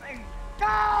 Okay.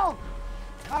 Go!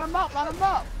 Line 'em up, line 'em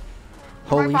up.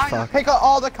 Holy behind fuck. Pick up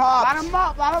all the cops! Line 'em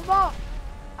up, line 'em up.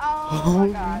 Oh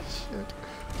my god. shit.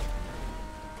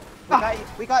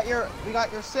 We got your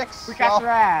 6. We got your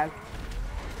ass.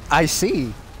 I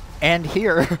see. And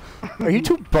here. Are you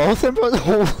two both in both?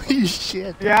 Holy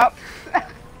shit. Yep.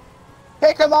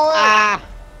 Pick him all up. Ah.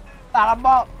 Got him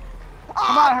up.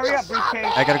 Come on, hurry up,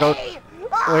 briefcase. I gotta go.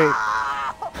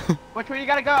 Wait. Which way you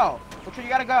gotta go? Which way you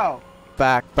gotta go?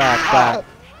 Back. Back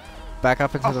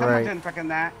up into Oh, the someone right. didn't frickin'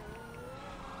 that.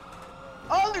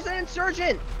 Oh, there's an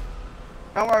insurgent.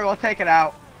 Don't worry, we'll take it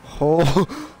out.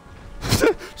 Oh.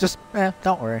 Just,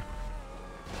 don't worry.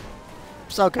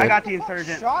 So good. I got the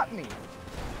insurgent. Shot me.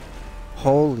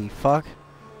 Holy fuck.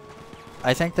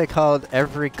 I think they called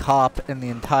every cop in the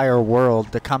entire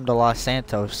world to come to Los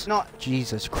Santos. No,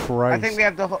 Jesus Christ. I think we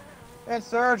have the.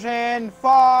 Insurgent.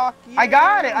 Fuck you. I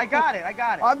got it.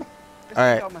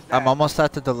 Alright, I'm almost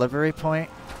at the delivery point.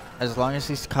 As long as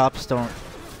these cops don't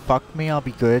fuck me, I'll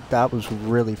be good. That was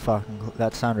really fucking.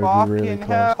 That sounded really close.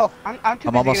 Hell. I'm too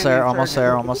I'm busy almost getting there. the Almost there.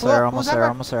 insurgent. Almost Who's there. ever- Almost who's there. ever-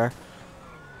 Almost there.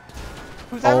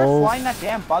 Who's ever Oh, flying that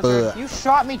damn buzzard? You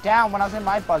shot me down when I was in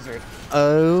my buzzard.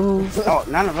 Oh. Oh,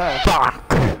 none of us. Fuck.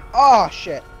 Oh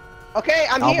shit. Okay,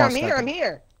 I'm here. Almost there. I'm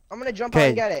here. I'm gonna jump on Okay.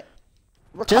 and get it.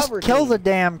 Just Recover kill team. the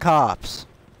damn cops.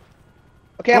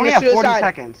 Okay, We I'm only gonna have 40 suicide.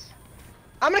 seconds.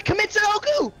 I'm gonna commit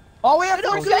Sudoku. Oh, we have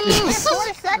 40 seconds. We have Jesus.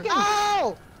 40 seconds.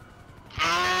 Ow!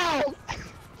 Ow!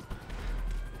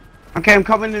 Okay, I'm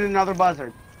coming in another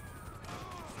buzzard.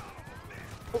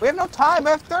 We have no time.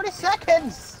 We have 30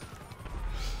 seconds.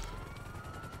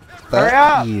 Hurry Fuck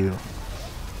up. you.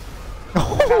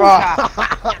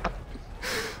 Oh,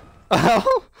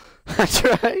 Oh, that's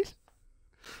right.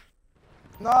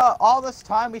 No, all this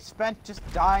time we spent just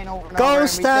dying over and Go, over, and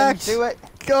Stacks. we couldn't do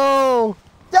it. Go.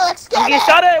 Dex, get Get it!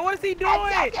 shot at! What is he doing?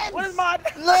 seconds. What is my...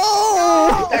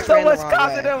 No. There's That so ran the much wrong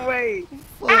cops in way. the way. There's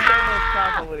so much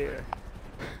cops over there.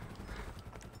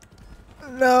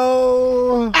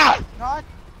 No. God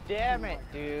damn it,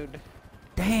 dude.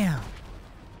 Damn.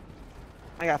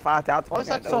 I got 5,000. Why is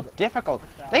that so difficult?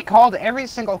 They called every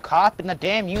single cop in the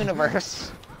damn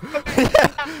universe.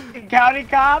 county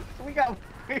cops? We got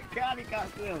county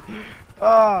cops too.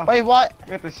 Oh, Wait, what?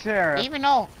 we got the sheriff. Even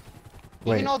though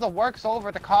Wait. the work's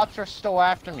over, the cops are still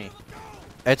after me.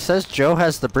 It says Joe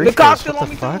has the The briefcase. cops still What on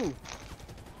the me fuck? too.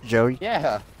 Joe.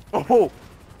 Yeah. Oh,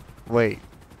 Wait.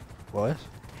 What?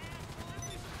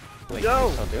 Wait, Yo. can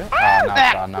we still do it? Oh, no,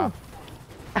 it's gone now.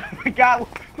 We got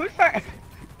who's first?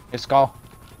 It's Skull.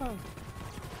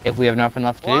 If we have nothing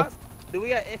left to do, what? Do we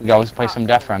got... we can always play some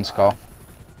Death Run, Skull.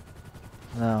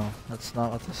 No, that's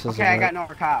not what this is. Okay, I got about. no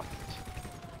more cops.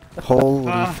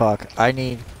 Holy fuck! I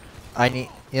need.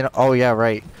 You know. Oh yeah,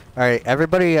 right. All right,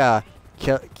 everybody.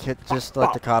 Just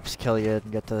let the cops kill you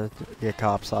and get the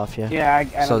cops off you. Yeah,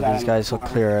 I So don't got these any guys will more.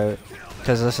 clear out.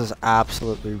 Because this is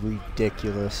absolutely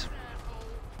ridiculous.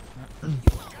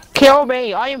 Kill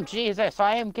me! I am Jesus.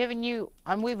 I am giving you.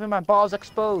 I'm leaving my balls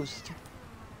exposed.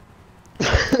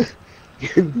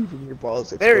 You're leaving your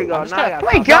balls There we go. I'm just Now I gonna- got...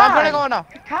 My I'm God! gonna go now.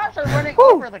 The cops are running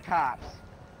over the cops.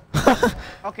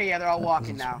 Okay, yeah, they're all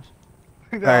walking now.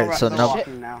 Alright, so they're no-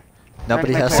 walking now.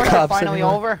 Nobody Right, has my Quarter cops finally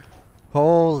anymore. over.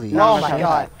 Holy. No, Oh my shut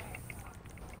God.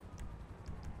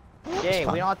 It's Yay,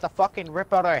 fun. we don't have to fucking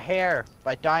rip out our hair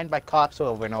by dying by cops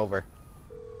over and over.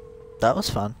 That was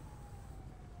fun.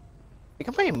 We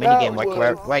can play a minigame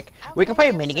we can play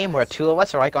a minigame where two of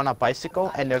us are like on a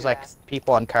bicycle and there's like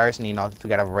people on cars and we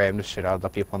gotta ram the shit out of the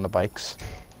people on the bikes.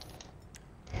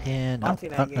 Yeah, no, I've seen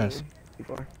that not game nice.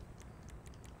 before.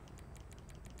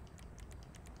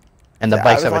 And the Yeah,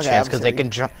 bikes I have a was on chance because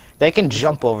adversary. they can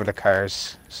jump over the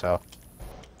cars. So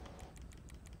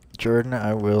Jordan,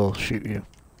 I will shoot you.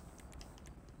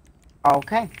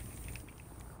 Okay.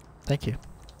 Thank you.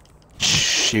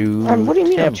 shoot What do you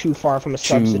mean I'm him. too far from a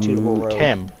substitutable Shoot road?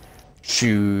 him.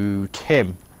 Shoot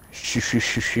him. Shoot shoot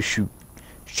shoot shoot shoot.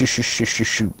 Shoot shoot shoot shoot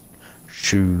shoot.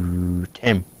 Shoot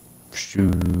him.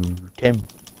 Shoot him.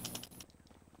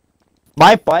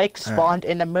 My bike spawned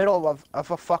in the middle of a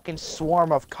fucking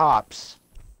swarm of cops.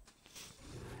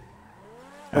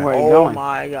 And where are you Oh going?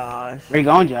 my gosh. Where you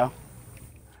going, Joe?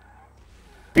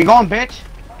 Where you going, bitch?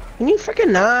 Can you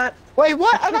freaking not? Wait,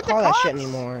 what? I I don't got the call that cops? shit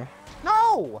anymore.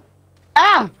 No!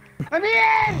 Ah! Let me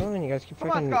I in! don't know when you guys can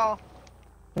Come on, freaking. Skull.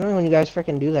 I don't know when you guys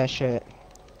freaking do that shit.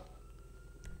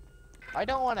 I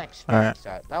don't want to experience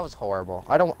that. That was horrible.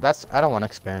 I don't want to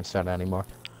experience that anymore.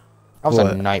 That was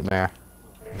What? a nightmare.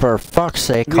 For fuck's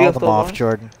sake, We call have them to off, launch?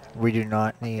 Jordan. We do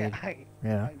not need. Okay,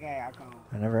 Yeah, I'll call him.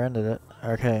 I never ended it.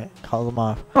 Okay, call them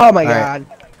off. Oh my Alright.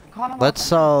 god. Call him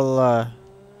Let's up. all.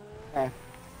 Okay.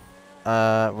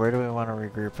 Where do we want to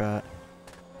regroup at?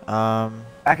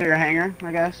 Back of your hangar,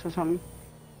 I guess, or something.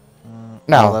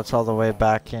 No. Oh, that's all the way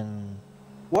back in.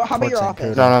 What? How about your Towards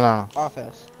office? No, no, no.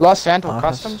 Office. Los Santos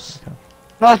Office? Customs?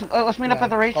 Okay. No, let's meet up Yeah, at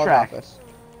the called racetrack. office.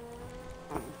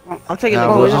 I'm taking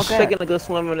No, a we'll good, just- I'm taking a good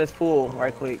swim in this pool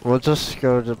right quick. We'll just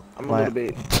go to I'm a my. little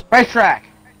bit. Racetrack.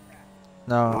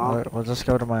 No, Oh. we'll just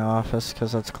go to my office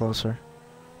because that's closer.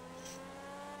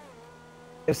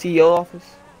 The CEO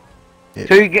office.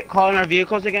 So you get calling our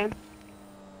vehicles again?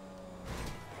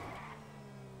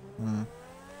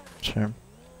 Sure.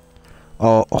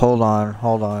 Oh, hold on.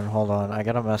 I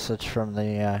got a message from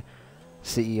the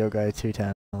CEO guy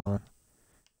 210. Hold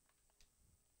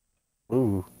on.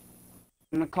 Ooh.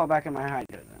 I'm gonna call back in my Hydra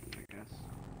then, I guess.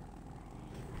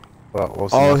 Well, we'll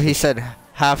see. Oh, he said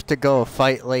have to go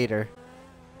fight later.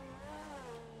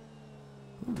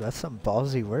 Ooh, that's some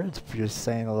ballsy words for just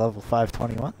saying a level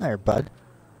 521 there, bud.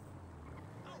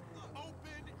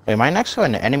 Wait, am I next to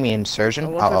an enemy insurgent?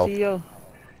 What's the Uh-oh. CEO?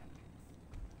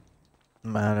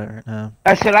 Matter now.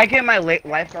 Should I get my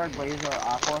lifeguard blazer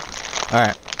aqua?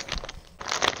 Alright.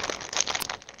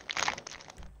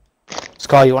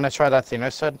 Skull, you want to try that thing I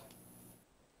said?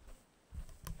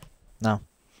 No.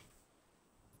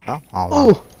 No?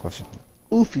 Oh,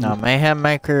 Oofy. No, Mayhem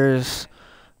Makers,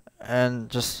 and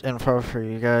just info for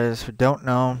you guys who don't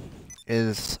know,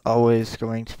 is always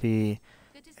going to be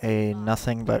a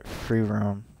nothing but free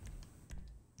roam.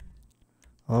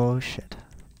 Oh shit.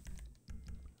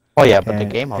 Oh yeah, but the Okay,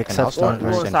 game mode can except also on You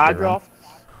want understand side free roam.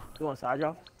 draft? You want side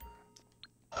draft?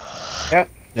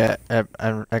 Yeah,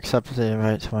 I accept the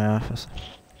invite to my office.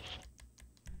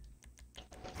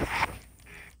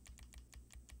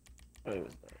 Are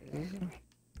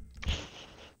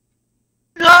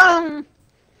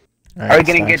we Alright,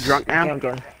 gonna get thanks. drunk now? Yeah, I'm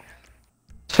going.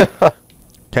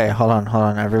 Okay, hold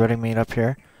on. Everybody meet up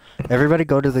here. Everybody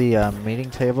go to the meeting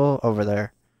table over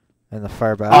there, in the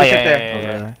far back. Oh sit yeah, there. yeah, Over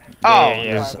yeah, there. Oh, yeah,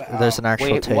 yeah. There's an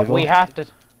actual table. We have to.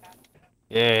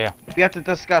 Yeah. We have to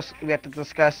discuss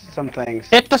some things.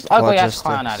 Get this ugly ass Logistics.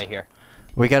 clown out of here.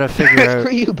 We gotta figure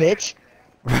Screw you, bitch.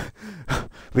 out.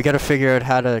 We gotta figure out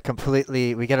how to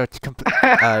completely. We gotta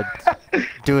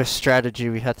do a strategy.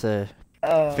 We have to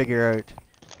figure out.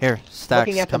 Here, Stacks.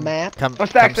 Looking at the come, map. Come, Oh,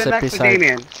 Stack, come sit sit next to beside.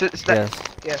 Damien. Yes.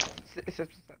 Yes. Sit.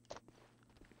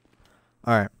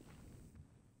 All right.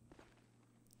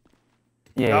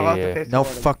 Y'all have to Yeah. face the No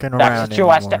water. fucking Stacks, around sit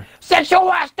your ass down. anymore. Sit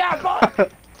your ass down, boy!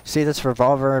 See this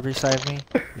revolver beside me?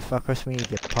 You fuck with me, you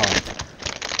get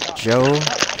popped. Joe,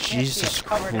 Jesus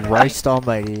Christ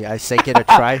Almighty! I say get a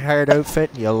try-hard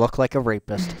outfit, and you look like a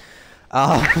rapist.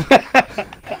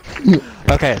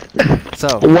 Okay,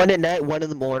 so One at night, one in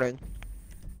the morning.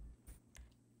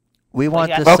 we want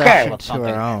yeah, this okay. section to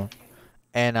Something. our own,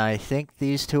 and I think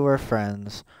these two are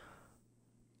friends.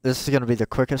 This is gonna be the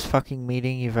quickest fucking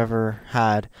meeting you've ever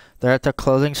had. They're at the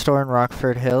clothing store in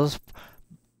Rockford Hills.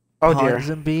 Oh dear. Ponds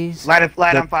and bees. Light it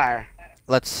The- on fire.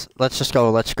 Let's just go.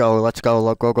 Let's go. Go. Get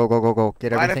Light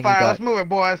it everything you fire. got. Let's move it,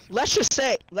 boys. Let's just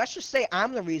say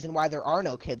I'm the reason why there are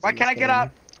no kids. Why in can't I this get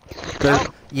game.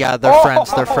 up? Yeah, they're Oh, friends.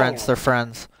 They're oh, friends. oh. They're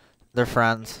friends. They're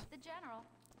friends. The general.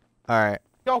 All right.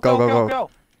 Go. Go.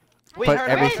 We Put heard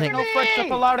everything- no friendship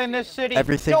allowed in this city.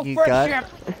 everything no you got.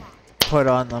 friendship. Put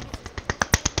on them.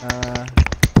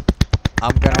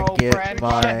 I'm gonna No get friendship.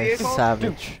 my Vehicle?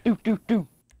 savage. Do.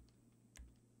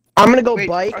 I'm gonna go Wait,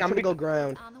 bike. are I'm gonna we- go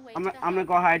ground. On the way I'm to the gonna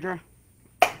go Hydra.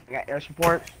 I got air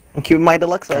support. I'm keeping my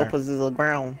deluxe Sure. up because it's a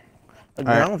ground. A All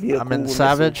ground right. vehicle. I'm in with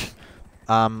savage. missiles.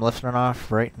 I'm lifting it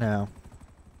off right now.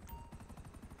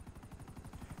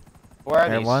 Where are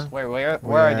Everyone? these? Where are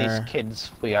We're- these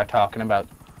kids we are talking about?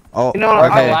 Oh, You know what? Where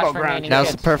are the okay. last I'll go ground. remaining Now's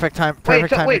the kids? perfect time. Wait,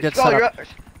 Perfect time to get Skull, set up.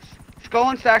 Skull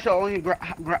and Stash are only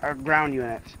ground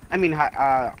units. I mean,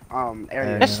 air Air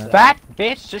units. This unit. fat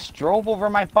bitch just drove over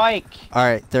my bike. All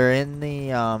right, they're in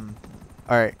the All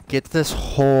right, get this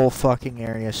whole fucking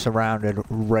area surrounded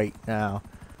right now.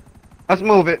 Let's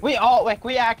move it. We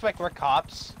act like we're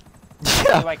cops.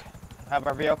 We like have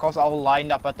our vehicles all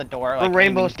lined up at the door. Like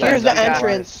rainbow aiming stars. Here's guns the at doors.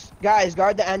 entrance, guys.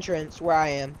 Guard the entrance where I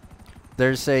am.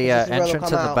 There's a This is where they'll entrance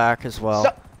come in the out. back as well.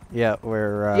 So- Yeah,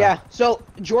 where Yeah. So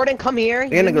Jordan, come here. In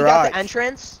the You got the garage.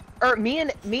 entrance. Or me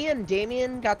and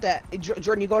Damien got the.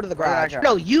 Jordan, you go to the garage. Garage.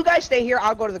 No, you guys stay here.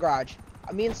 I'll go to the garage.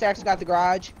 Me and Stacks got the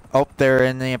garage. Oh, they're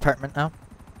in the apartment now.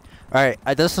 All right,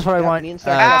 this is what I Yeah, want me and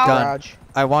Stacks got the done. garage.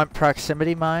 I want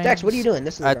proximity mines. Stacks, what are you doing?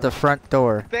 This is At the front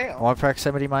door. I Fail. want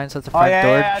proximity mines at the Oh front yeah,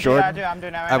 door. yeah, Jordan, I'm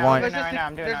doing that right I now. want- I'm doing that right now.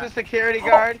 I'm doing There's a that. security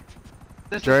guard.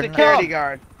 There's a Jordan? security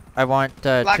guard. I want Like two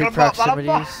a ball, like a ball.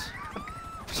 proximities.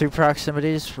 Two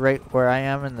proximities right where I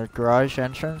am in the garage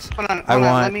entrance. Hold on. I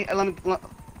want- Let me.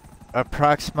 A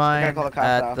prox mine call the cops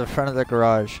at off. the front of the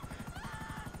garage.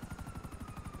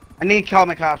 I need to call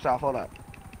my cops off. Hold up.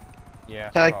 Yeah.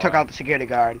 So I took out the security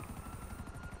guard.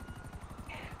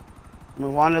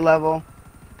 Move on to level.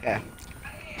 Okay.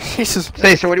 Jesus.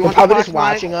 Say, so what do you They're want probably to just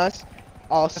watching us.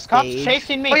 All This cop's staged.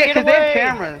 chasing me. Oh yeah, Get because they have away!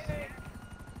 cameras.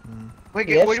 Mm. Wait,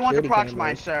 They have what do you want the security prox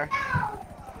mine, cameras. sir?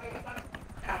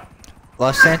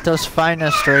 Los Santos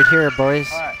finest right here,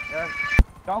 boys. Alright,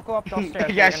 don't go up those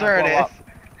stairs. Yeah, You're sure gonna it blow is. up.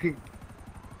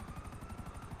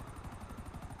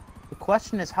 The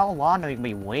question is, how long are we gonna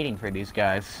be waiting for these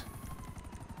guys?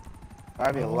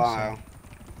 Probably a while.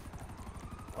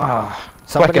 Ah,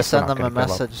 Somebody quickest send we're not them a gonna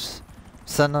give up. message.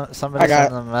 Somebody I got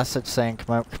send them a message saying,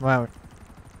 "Come out, come out."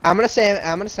 I'm gonna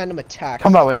send him a text.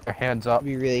 Come out with your hands up. It'd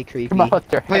be really creepy. Come out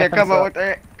with your Oh yeah, hands come out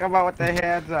up. with their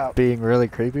hands up. Being really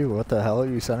creepy. What the hell are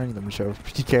you sending them? Show.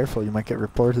 Be careful. You might get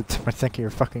reported. They might think you're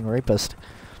a fucking rapist.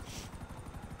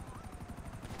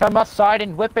 Come outside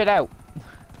and whip it out.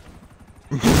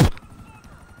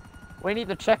 We need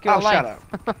to check your Oh, shut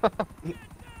length. up.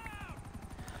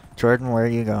 Jordan, where are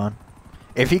you going?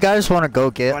 If you guys want to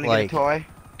go get Want to like, get a toy?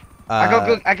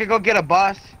 I could go get a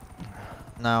bus.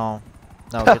 no,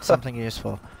 get something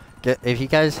useful. If you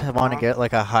guys want to get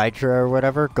like a Hydra or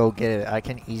whatever, go get it. I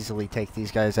can easily take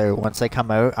these guys out. Once they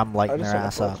come out, I'm lighting their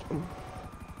ass up.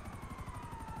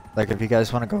 Like if you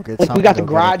guys want to go get Like something, we got the go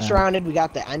get it garage now. surrounded, we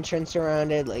got the entrance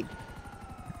surrounded. Like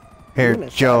Here, You're a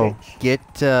Joe, savage.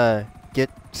 get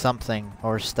something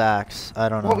or stacks. I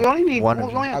don't know. Well, we only need. One We of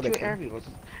only them. have Okay, 2 cool. air vehicles,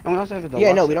 and we also have the.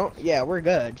 yeah, no, deluxe. we don't. Yeah, we're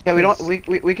good. Yeah, we don't. 'cause- We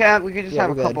could just Yeah, have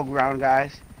a we're good. couple ground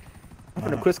guys. I'm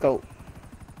from the Crisco.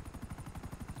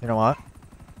 You know what?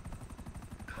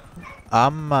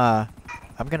 I'm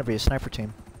gonna be a sniper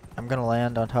team. I'm gonna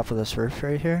land on top of this roof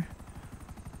right here.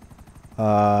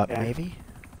 Okay. Maybe.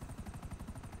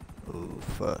 Oh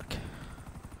fuck.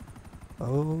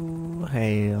 Oh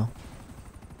hell.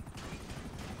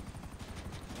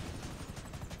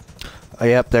 Oh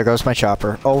yep, there goes my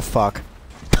chopper. Oh fuck.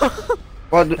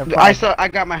 Well, Never I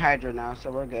got my Hydra now,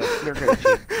 so we're good. We're good.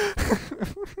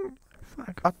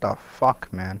 What the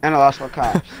fuck, man? And I lost my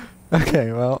cops.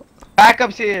 Okay, well.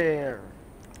 Backup's here.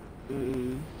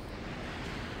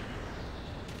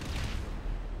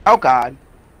 Oh God,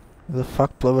 Who the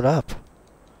fuck blew it up?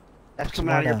 that's Put some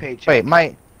coming out of more your down. paycheck.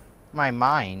 Wait, my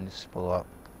mines blew up.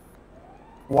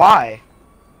 Why?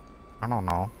 I don't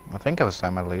know. I think it was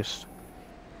them at least.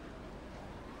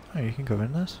 Oh, you can go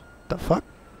in this? The fuck?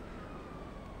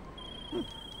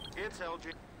 It's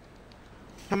LG.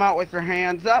 Come out with your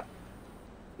hands up.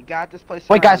 You got this place.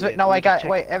 Wait, guys, surrounded. no, We I can got. check-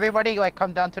 Wait, everybody, like,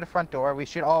 come down to the front door. We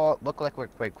should all look like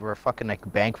we're fucking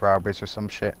like bank robbers or some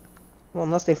shit. Well,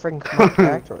 unless they freaking come out the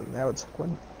back door, that would suck.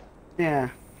 One. Yeah.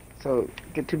 So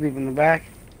get 2 people in the back.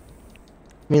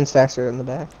 Me and Stacks are in the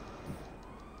back.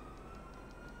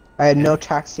 I had no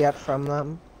text yet from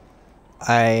them.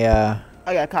 I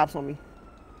I got cops on me.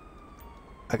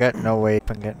 got no way up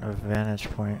and getting a vantage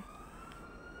point.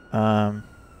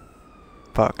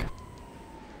 Fuck.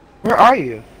 Where are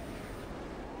you?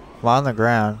 I'm on the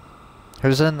ground.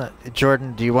 Who's in the...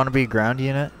 Jordan, do you want to be ground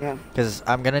unit? Yeah. Because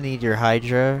I'm gonna need your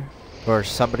Hydra or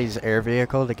somebody's air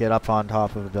vehicle to get up on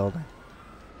top of the building.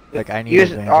 Like, I need a Use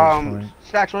vantage point.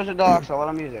 Stacks. Where's the dog? So let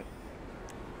him use it.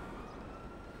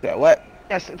 Yeah, what?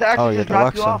 Yes, Stacks Oh, just your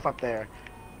drop you Deluxa. off up there.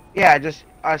 Yeah, just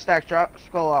Stacks drop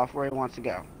Skull off where he wants to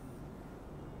go.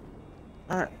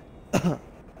 Alright.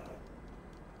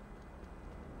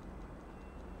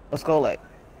 Let's go, like.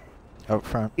 Out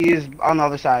front. He's on the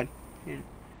other side.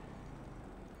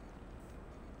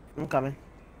 I'm coming.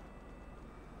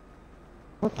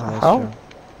 What the Oh, that's hell?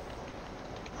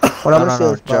 true. What I'm No, gonna no, say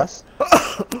no, is bus.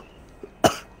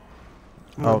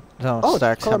 Oh, no, Oh, it's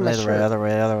Stacks, color come my the other way, shirt. other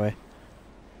way, other way.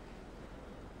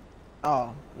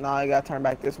 Oh, now I gotta turn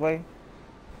back this way.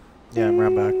 Yeah, I'm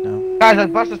right back now. Guys, the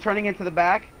bus is turning into the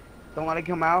back. Don't let it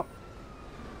come out.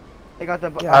 They got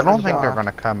the. Yeah, I don't think uh, they're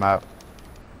gonna come out.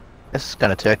 This is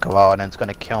gonna take a while, and it's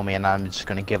gonna kill me, and I'm just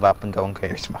gonna give up and go and get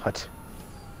your spot.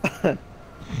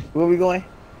 Where we going?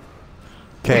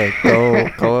 Okay,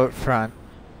 go out front.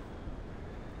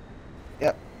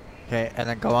 Yep. Okay, and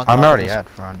then go on. I'm top of already this, at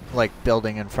front. like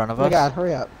building in front of Oh my us. god,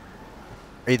 hurry up.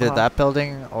 Either Uh-huh. that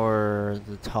building or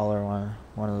the taller one.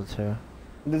 One of the two.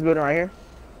 This building right here?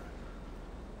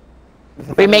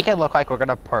 We make it look like we're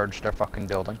gonna purge their fucking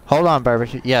building. Hold on,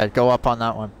 barbecue. Yeah, go up on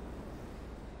that one.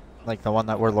 Like the one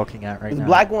that we're looking at right This now.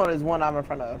 black one is one I'm in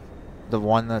front of. The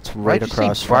one that's right Why'd you say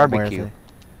across from where barbecue? the...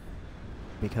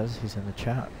 Because he's in the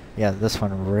chat. Yeah, this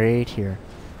one right here.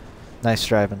 Nice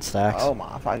driving, Stacks. Oh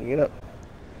my, if I can get up.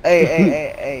 Hey, hey,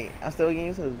 hey, hey. I'm still getting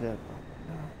used to this vehicle.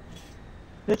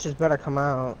 Bitches better come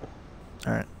out.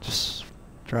 Alright, just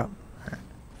drop. Alright.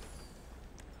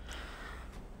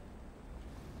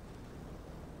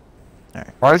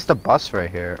 Why is the bus right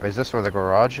here? Is this where the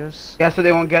garage is? Yeah, so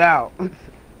they won't get out.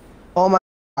 Oh my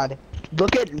god.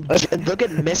 Look at Miss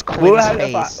What Quinn's happened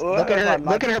if I- face. what Look at happened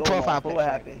her if I knocked profile the door off? What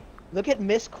picture. happened? Look at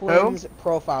Miss Quinn's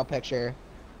profile picture.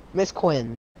 Miss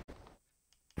Quinn.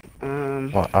 Well,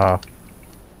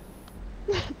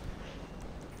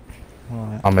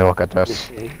 What? let me look at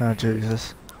this. Oh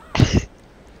Jesus. I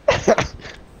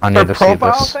Her need to see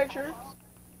profile this. picture?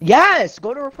 Yes!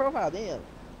 Go to her profile, damn.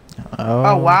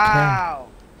 Oh, wow.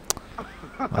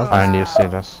 Well, I need to see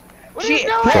this. She,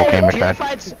 Okay, hey,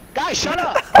 McFad. guys, shut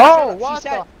up! Oh, She what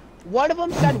said, the? one of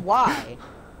them said why.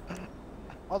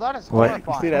 Oh, that is What?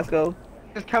 horrifying. See, let's go.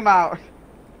 Just come out.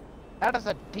 That is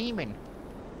a demon.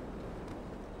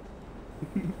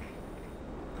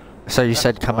 So you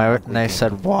said come out, and they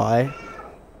said why?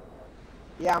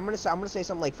 Yeah, I'm gonna say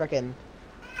something like frickin'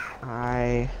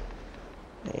 I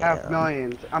have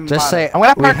millions. I'm Just say I'm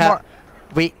gonna we park have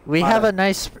more. we have a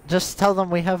nice. Just tell them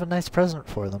we have a nice present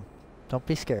for them. Don't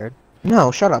be scared.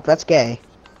 No, shut up, that's gay.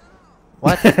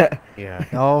 What? Yeah.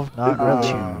 No, not really.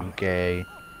 Too gay.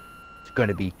 It's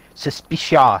gonna be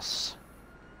suspicious.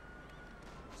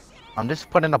 I'm just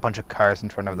putting a bunch of cars in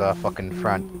front of the fucking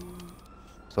front.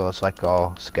 So it's like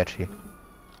all sketchy.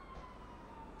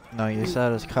 No, use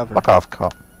that as cover. Fuck off,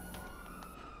 cop.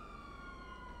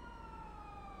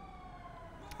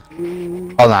 Oh no,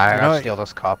 I know gotta what- steal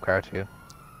this cop car too.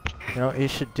 You know what you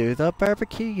should do though,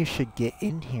 barbecue? You should get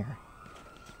in here.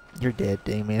 You're dead,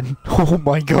 Damien. Oh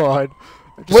my god.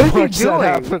 I just What is he watched that doing?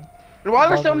 happen. Why are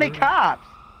there so many cops?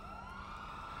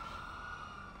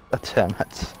 Damn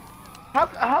it.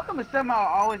 How come it's somehow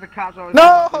always the cops always...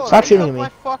 No! Stop They shooting took me. my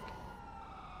fuck.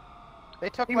 They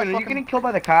took Hey, my man, are you fucking... getting killed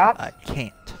by the cops? I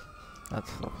can't. That's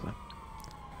lovely.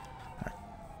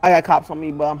 I got cops on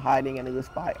me, but I'm hiding in a good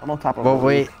spot. I'm on top of. We'll a roof.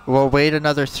 wait. We'll wait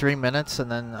another 3 minutes,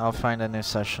 and then I'll find a new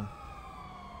session.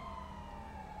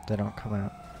 They don't come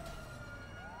out.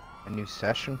 A new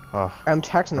session? Oh. I'm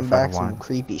texting them I back found some one.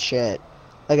 creepy shit.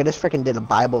 Like I just frickin' did a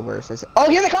Bible verse. I said, oh,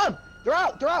 here they come! They're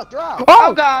out! They're out! They're out!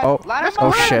 Oh, God! Oh. Line them Oh,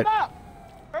 up, line shit. them up!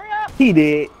 Hurry up! He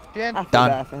did. Jen, I feel Done.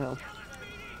 bad for him.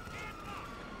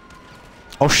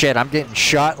 Oh shit! I'm getting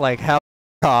shot like hell.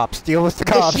 Cops. Deal with the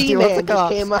cops. The Deal with the She-Man just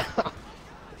cops. came out.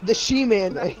 The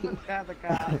She-Man. Yeah, the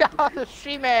cops. the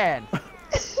She-Man!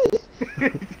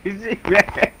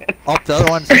 Oh,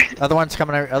 the other one's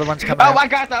coming out. Other one's coming Oh, out. I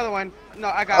got the other one. No,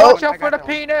 I got Watch one. I out for got the that one.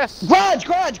 penis!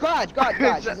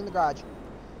 Garage! He's in the garage.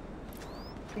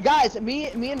 Guys, me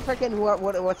and frickin'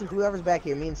 whoever's back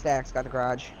here, me and Stacks got the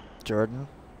garage. Jordan.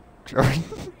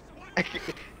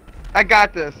 I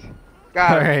got this.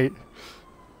 Got it. Alright.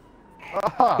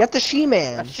 Oh, Get the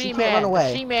She-Man. the She can't She-Man! run The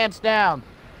away. She-Man's down!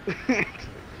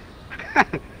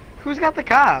 Who's got the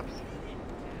cops?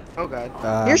 Oh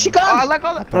god. Here she Oh, comes! I like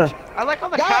all the Uh. Guys,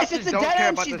 cops it's just a don't dead care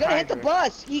end. about She's the gonna hit the hydrant.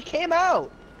 bus. He came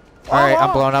out. Alright, I'm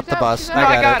Oh, blowing up she's the out, bus. she's I out. No,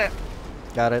 I got got it.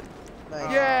 it. Got it.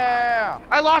 Nice. Yeah!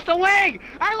 I lost a wing!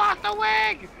 I lost a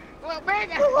wing! Well, man,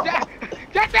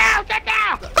 get down! Get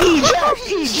down!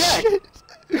 Eject!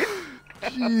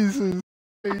 Jesus.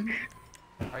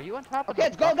 Are you on top of Okay,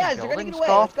 let's go, fucking guys. They're gonna building, get away.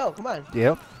 Skull? Let's go. Come on.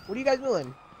 Yep. What are you guys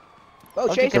doing? Go, How'd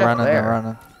you chase get They're up him. running. They're there?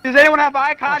 running. Does anyone have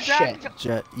eye contact?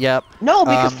 shit. Yep. No,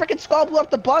 because Um, frickin' Skull blew up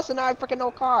the bus and now I have frickin'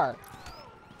 no car.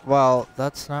 Well,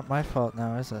 that's not my fault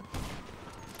now, is it?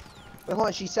 Wait, hold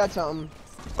on. She said something.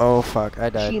 Oh fuck! I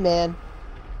died. She-Man.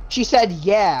 She said,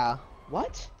 yeah.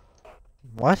 What?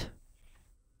 What?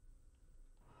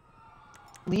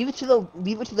 Leave it to the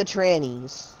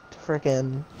trannies. To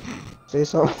frickin' say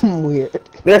something weird.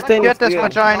 This thing Get is this still- I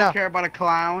vagina! don't care about a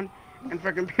clown and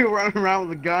freaking people running around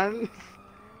with guns.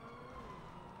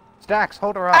 Stacks,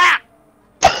 hold her up. Ah!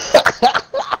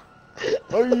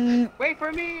 Wait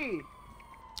for me!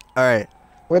 All right.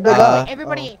 Where'd they Uh, go?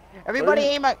 Everybody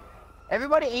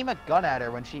aim a gun at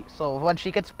her when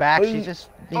she gets back, she's just...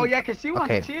 Oh yeah, cause she wants.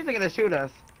 Okay. She isn't gonna shoot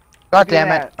us. God Look at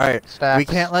damn it. All right. Stacks. We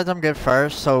can't let them get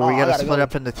first, so Oh, we I gotta gotta split go.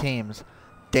 up into teams.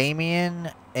 Damien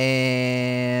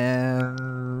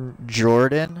and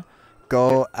Jordan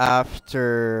go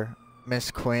after Miss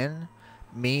Quinn.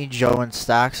 Me, Joe, and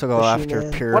Stacks will go Was she after there?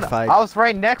 What? Purified. I was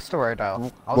right next to her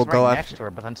though. I was We'll go right after- next to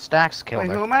her, but then Stacks killed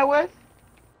Wait, who her. am I with?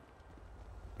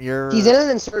 You're. He's in an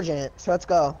insurgent, so let's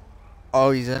go.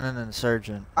 Oh, he's in an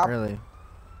insurgent. Up. Really?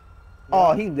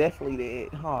 Oh, he definitely did.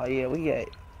 Oh yeah, we got.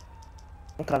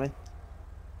 I'm coming.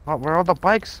 Oh, where are all the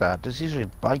bikes at? There's usually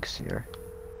bikes here.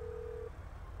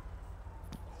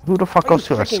 Who the fuck Are you goes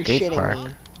to a freaking skate shitting park?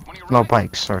 me? No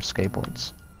bikes or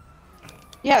skateboards.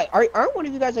 Yeah, aren't one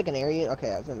of you guys like an area?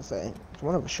 Okay, I was gonna say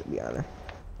one of us should be on her.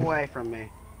 Away from me.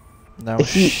 No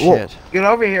If he- shit. Get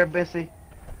over here, Bissy.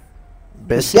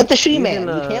 Bissy? Get the She-Man.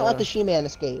 He's in, You can't let the She-Man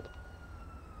escape.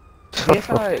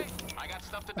 inside.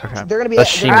 Okay. They're gonna be. The They're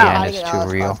She-Man hiding is in too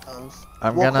Alice real. Customs.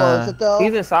 I'm We'll close it though.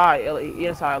 He's inside. He's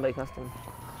inside LA Custom.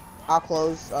 I'll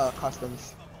close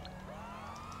customs.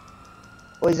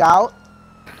 Oh, he's out.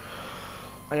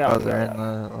 Oh, they're in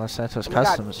the Los Santos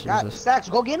Customs. Jesus. Stacks,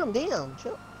 go get him. Damn,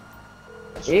 chill.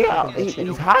 Yeah,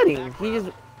 he's hiding.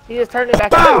 He just turned it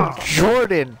back on.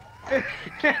 Jordan.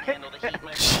 Handle the heat,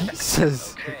 my friend.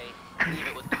 Jesus. Okay. Leave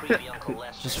it with creepy Uncle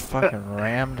Lester. Just fucking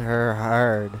rammed her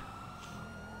hard.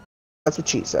 That's what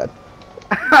she said.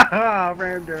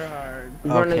 Rammed her hard.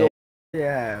 Okay.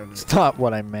 Yeah. It's not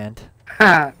what I meant.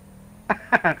 Fucking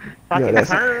that's-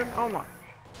 turn. Oh my.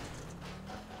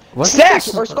 What's Stacks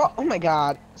this? or Skull. Oh my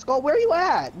God, Skull, where are you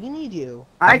at? We need you.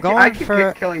 I going keep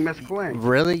for- killing Miss Gwen.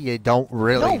 Really? You don't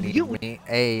really No, need you- me.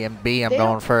 A and B, I'm They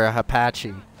going don't- for a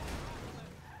Apache.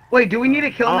 Wait, do we need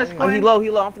to kill Miss He Gwen? low.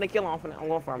 I'm finna kill him. I'm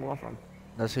going for him.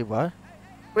 Does he what?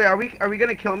 Wait, are we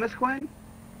gonna kill Miss Gwen?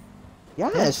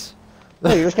 Yes.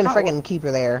 No, you're just gonna freaking keep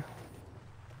her there.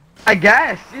 I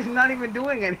guess she's not even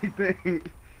doing anything.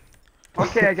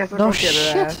 Okay, I guess we'll No go get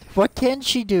her ass. shit. What can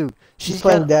she do? She's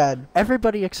playing got dead.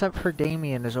 everybody except for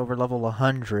Damien is over level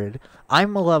 100.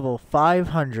 I'm a level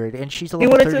 500, and she's a He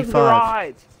level went into his 35.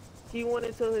 garage. He went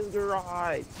into his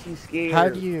garage. She's scared. How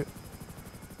do you?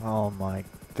 Oh my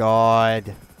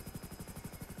god.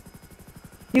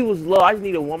 He was low. I just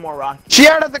needed one more rocket. She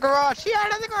out of the garage! She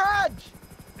out of the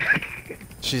garage!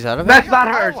 She's out of it. That's not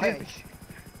her. Highway.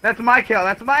 That's my kill.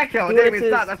 That's my kill. He went Damien, to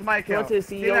stop. his- That's my he kill. went to his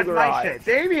See, CEO that's my garage. shit.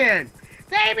 Damien!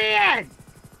 Damien!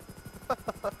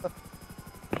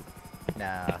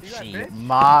 Nah, You got she bitch?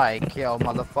 my kill,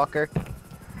 motherfucker.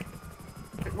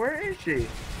 Where is she?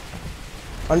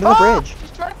 Under the bridge.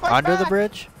 She's trying to fight Under the back.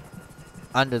 bridge.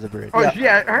 Under the bridge. Oh,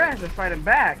 Yeah. her ass is fighting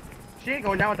back. She ain't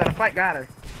going down without a fight. Got her.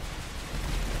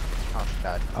 Oh,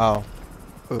 God. Oh.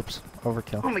 Oops. Oh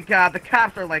Overkill. my god, the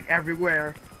cops are like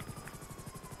everywhere.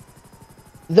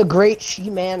 The Great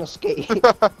She-Man escape. Damien!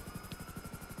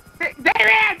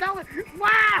 Don't.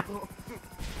 Wow!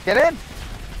 Get in!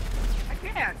 I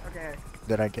can't. Okay.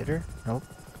 Did I get her? Nope.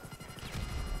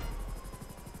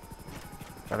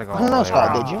 Gotta go I don't know, all the way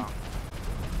Scott, around. did you?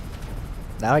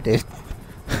 Now I did.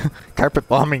 Carpet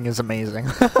bombing is amazing.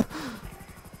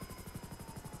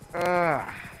 Mm.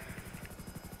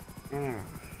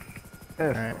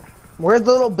 Alright. Where's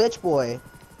the little bitch boy?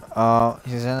 Oh,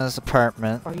 he's in his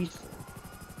apartment. Are you?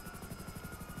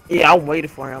 Yeah, I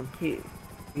waited for him. He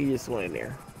just went in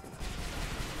there.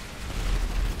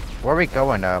 Where are we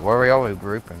going? Where are we all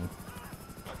regrouping?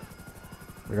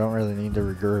 We don't really need to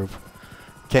regroup.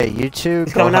 Okay, you two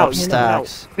He's go coming help out, he's coming out.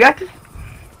 Stacks. We have to.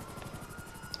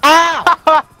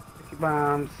 Ah!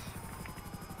 Bombs.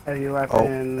 Heavy Oh,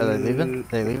 weapons. are they leaving?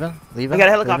 They leaving? Leaving? I got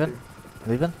a helicopter.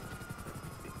 Leaving?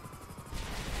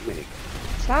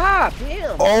 Stop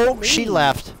him. Oh, Me. she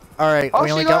left. Alright, Oh,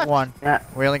 we only she got left. one. Yeah.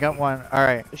 We only got one.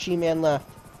 Alright. The She-Man left.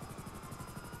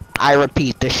 I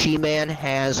repeat, the She-Man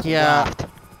has Yeah. left.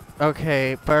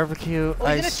 Okay, barbecue. Oh, he's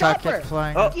I in a suck chopper. at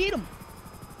flying. Oh. Get him.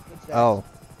 Oh.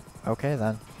 Okay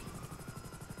then.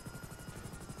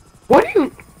 What are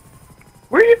you?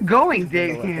 Where are you going,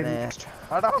 Fucking Damien? ass.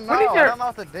 I don't What is know. I your- don't know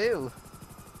what to do.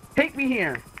 Take me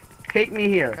here. Take me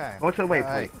here. Okay. Go to the waypoint.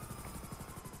 Alright.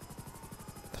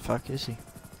 The fuck is he?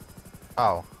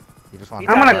 Oh. You just want He's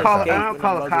I'm not gonna the call. escape I'm gonna in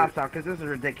call the the buggy. cops out because this is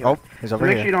ridiculous. Oh, he's over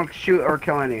Make sure you here. don't shoot or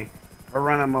kill any, or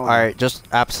run them over. Alright, just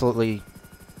absolutely.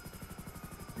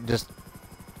 Just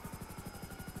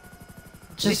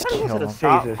He's trying to go to kill the him.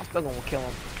 shop. Jesus. I'm still gonna kill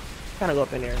him. Trying to go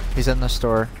up in there. He's in the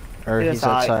store. Or He's he's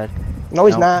outside. outside. No,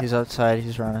 he's Nope, not. He's outside,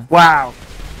 he's running. Wow.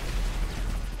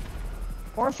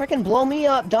 Or freaking blow me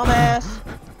up, dumbass.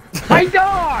 My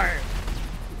door.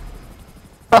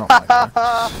 Oh my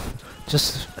god.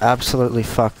 Just absolutely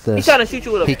fuck He's this. trying to shoot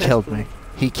you with a He pistol. killed me.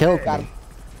 He killed Got me. him.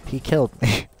 He killed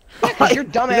me. Because your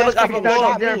dumbass look like freaking a blow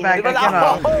dog up They're me. back. Look Get at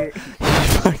off that. me. He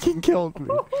fucking killed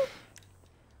me.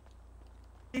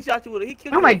 He shot you with a. He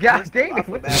killed Oh you my with a god, pistol. Damien, I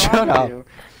feel what the bad. Shut wrong with up. you?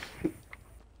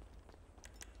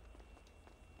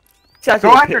 Shot Go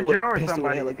you with a after with a Joe or pistol with a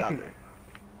somebody. helicopter.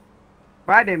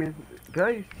 Bye, Damien.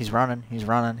 Please. He's running, he's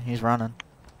running, he's running.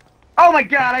 Oh my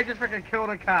god, I just freaking killed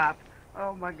a cop.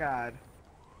 Oh my god.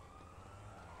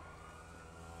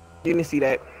 You didn't see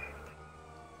that.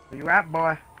 Where you at,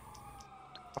 boy?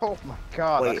 Oh my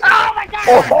god. Wait. Oh my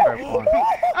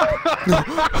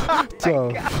god!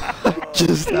 So,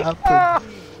 just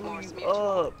happened. Force me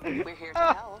Up. We're here to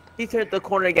help. He turned the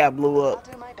corner and got blew I'll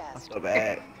up. do my best. So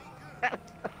bad.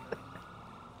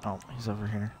 Oh, he's over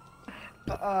here.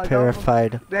 Don't-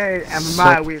 Terrified. Hey, am So-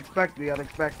 I? We expect the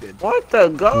unexpected. What the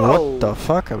go? What the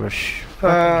fuck? I was fucking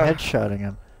Uh, headshotting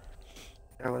him.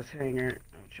 That was hanger.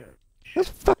 Let's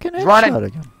fucking running. headshot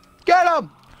again. Get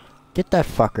him! Get that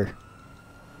fucker.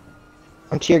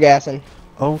 I'm tear gassing.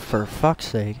 Oh, for fuck's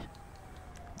sake.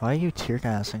 Why are you tear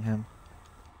gassing him?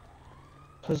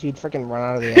 Cause you'd freaking run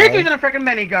out of the He's alley. using a freaking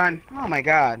minigun. Oh my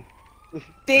god. The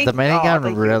Oh, minigun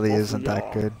thank you, really both of isn't that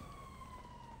y'all. good.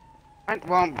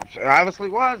 Well, obviously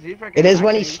was. He freaking. It is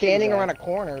when I he's can see standing that. around a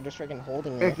corner, just freaking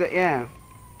holding it. Yeah.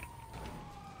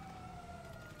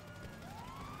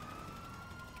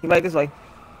 You like this way?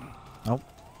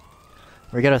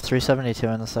 We got a 372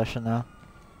 in the session now.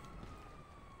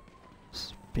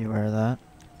 Just be aware of that.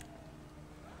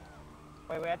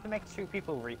 Wait, we have to make 2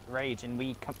 people rage and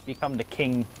we become the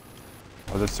king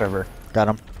of the server. Got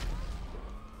him.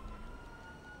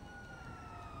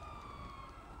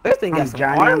 This thing got I'm some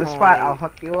Johnny on the armor spot. it. I'll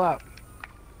hook you up.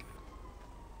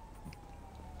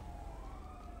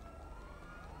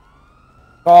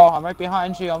 Oh, I'm right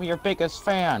behind you. I'm your biggest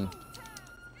fan.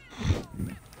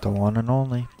 The one and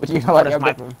only. Would you gonna let That's your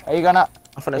my bi- phone. Are you gonna I'm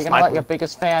are finna you gonna snipe let your him.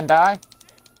 biggest fan die?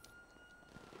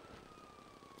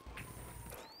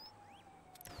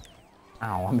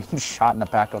 Ow, I'm being shot in the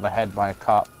back of the head by a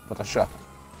cop with a shotgun.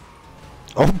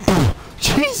 Oh,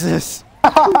 Jesus!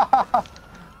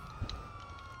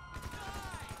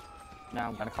 Now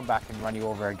I'm gonna come back and run you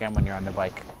over again when you're on the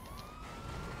bike.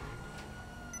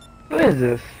 Who is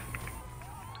this?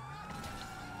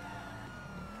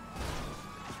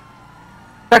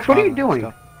 Dex, what are you doing?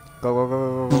 Go, go, go,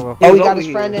 go, go, go. Oh, he He's got over his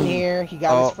here. friend in here. He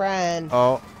got his friend.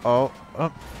 Oh, oh, oh.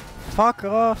 Fuck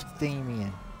off,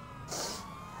 Damien.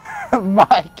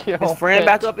 My kill. His friend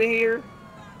back up in here.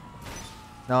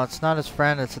 No, it's not his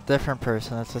friend, it's a different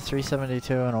person. It's a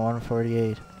 372 and a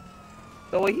 148.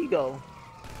 So where he go?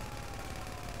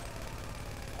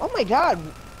 Oh my god.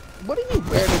 What do you mean,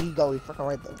 where did he go? He freaking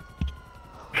right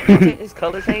there. His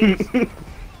color changed.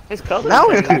 His color Now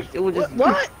it's changed. It was just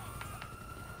What?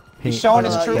 He's showing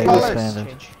his true they colors.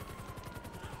 disbanded.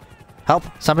 Help!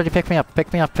 Somebody pick me up,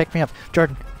 pick me up, pick me up.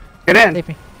 Jordan, Get in. save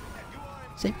me.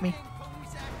 Save me.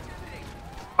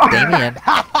 Damien.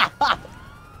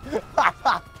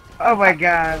 Oh my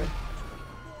god.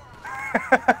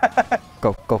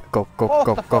 Go, go, go, go, What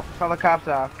go, the go. Call the cops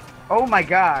off. Oh my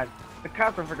god. The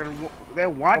cops are freaking. They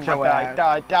watch Oh your my god, ass.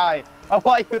 die, die. I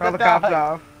want you Call to the cops die.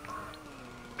 off.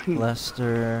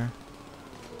 Lester.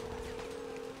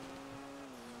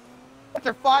 Get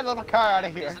your fine little car out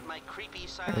of here. Visit my creepy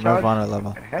side. Remove on our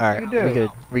level. heck Alright, you do? we good.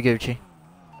 We Gucci.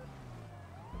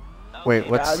 Wait,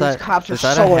 what's these that? cops are Is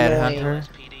that so a annoying. headhunter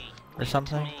SPD. or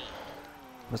something?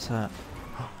 What's that?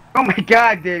 Oh my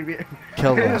god, David.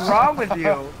 Kill What is list. wrong with you?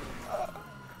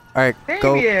 Alright,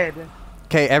 go. David.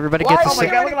 Okay, everybody Why? get the Oh my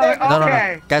sa- god, look at that. No, no,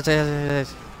 Okay. no.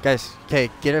 Guys, okay,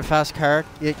 get a fast car.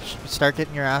 Start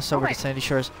getting your ass over my- to Sandy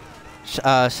Shores.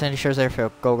 Sandy Shores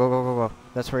Airfield. Go, go, go, go, go.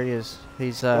 That's where he is.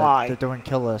 He's, Why? they're doing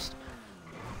kill list.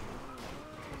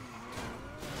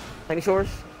 Sandy Shores.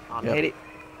 I'm Yep. headed.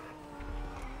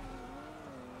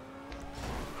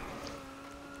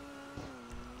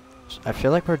 I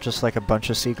feel like we're just like a bunch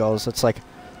of seagulls. It's like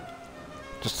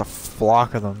just a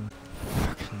flock of them.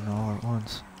 Fucking all at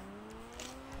once.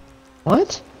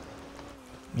 What?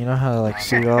 You know how like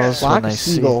seagulls Flock when of they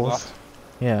seagulls. see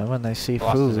yeah, when they see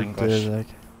Lost his food, English. they're like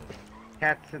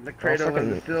Cats in the cradle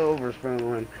and the silver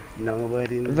spoon.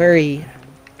 Nobody. Very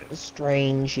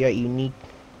strange yet unique.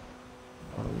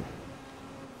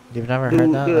 you've never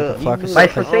heard that? Like a flock of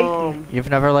Life for seagulls? safety. You've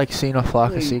never like seen a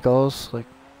flock of Wait. seagulls? Like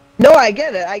No, I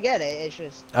get it. I get it. It's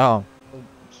just oh.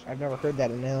 I've never heard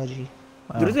that analogy.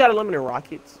 Dude, this got unlimited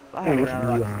rockets. I haven't Yeah.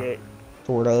 heard rockets yet.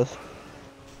 Sort of.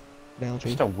 Analogy.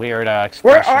 Just a weird expression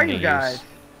Where are to you guys? use.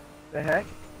 The heck?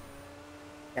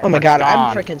 Oh my god,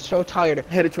 I'm gone. freaking so tired.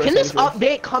 Headed towards Can this Sandy Shores.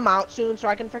 update come out soon so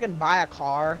I can freaking buy a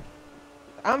car?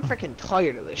 I'm freaking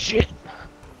tired of this shit.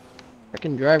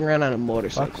 Freaking driving around on a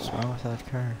motorcycle. What's wrong with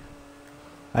that car?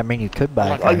 I mean, you could buy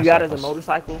a All car. All you got is a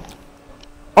motorcycles. motorcycle.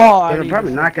 Oh, I They're need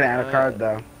probably to not gonna freaking add a buy card it.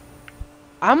 though.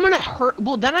 I'm gonna hurt.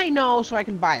 Well, then I know so I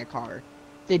can buy a car.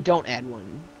 They don't add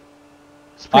one.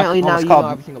 Apparently Oh, now it's you know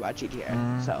called- everything about GTA.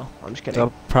 Mm. So I'm just kidding.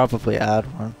 They'll probably add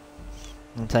one.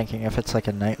 I'm thinking if it's like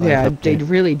a nightlife Yeah, they update.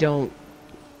 really don't.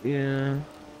 Yeah.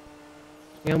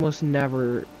 They almost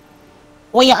never.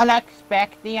 We unexpect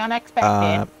the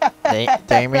unexpected.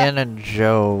 Damien and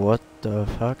Joe, what the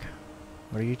fuck?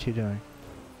 What are you two doing?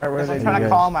 Or where I'm they you trying to guys-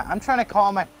 call my. I'm trying to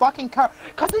call my fucking car.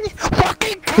 Cause of these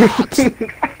fucking cops.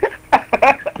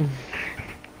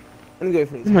 Let me go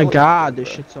for these. Oh my god, this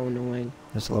shit's so annoying.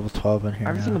 There's level 12 in here.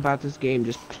 Everything now. about this game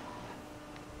just.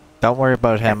 Don't worry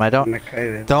about him. I don't.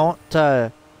 Excited. Don't.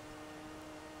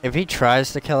 If he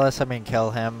tries to kill us, I mean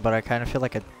kill him. But I kind of feel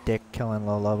like a dick killing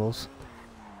low levels,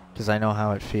 because I know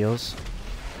how it feels.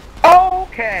 Oh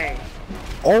Okay.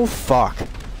 Oh fuck.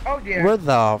 Oh dear. Where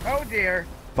the Oh dear.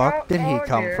 fuck did he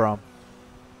come dear. from?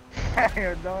 I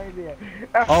have no idea.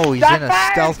 Oh, he's in a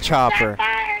stealth chopper.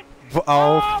 Oh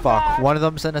Oh, fuck. God. One of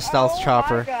them's in a stealth Oh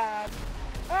chopper. my God.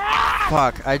 Ah!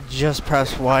 Fuck, I just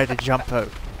pressed Y to jump out.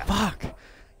 Fuck.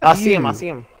 I see him. I You see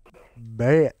him.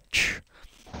 Bitch.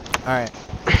 Alright.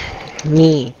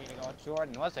 Me.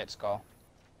 Jordan, was it, Skull?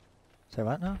 Say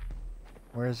what now?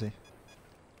 Where is he?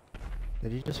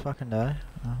 Did he just fucking die?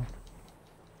 Oh.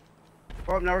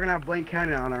 Well, now we're gonna have Blaine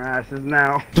County on our asses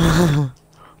now.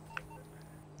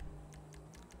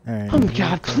 Alright. Oh my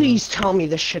god, please tell me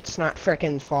this shit's not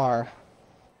frickin' far.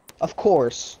 Of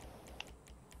course.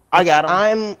 I got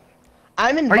him.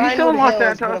 I'm in Are you still in Los Vinewood Hills,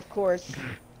 but Santos? of course.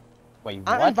 Wait,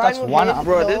 I'm what? in That's Vinewood one Hills. up.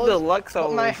 Bro, this is the But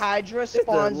Luxo. my Hydra This is the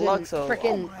spawns in Luxo.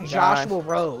 frickin' Oh my Joshua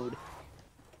Road.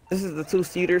 This is the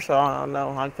 2-seater, so I don't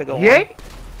know. I can pick up Yay?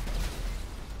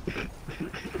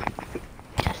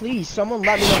 Please, someone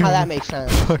let me know how that makes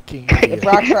sense. Fucking If idiot.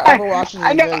 Rockstar ever watches this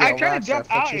I know. video, I tried to Rockstar, jump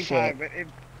fix out your in shit. time, but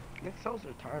it's so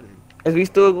retarded. one. Is we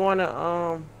still going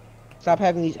to Stop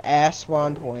having these ass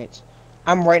spawn points.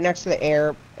 I'm right next to the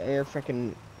air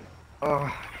frickin'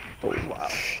 Oh. Oh wow.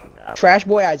 Trash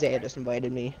Boy Isaiah just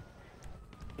invited me.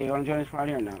 Hey, you wanna join us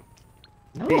party or no?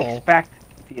 No. Expect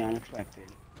the unexpected.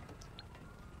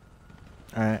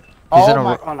 Alright. He's Oh in a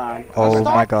my- Hold on. Oh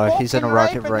Stop my god, he's in a fucking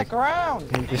rocket raping break. the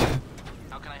ground.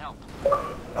 How can I help?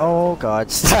 Oh god,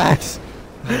 stacks.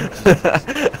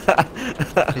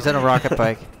 He's in a rocket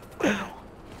bike.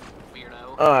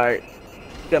 Weirdo. Alright.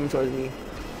 Coming towards me.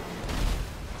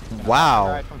 Wow.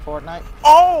 Right from Fortnite.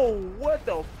 Oh, what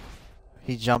the?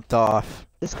 He jumped off.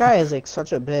 This guy is like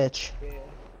such a bitch. Yeah.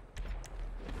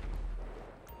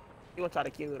 You want to try to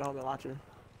kill me with a homing launcher?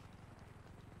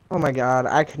 Oh my god,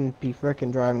 I couldn't be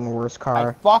frickin' driving a worse I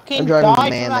car. fucking I'm driving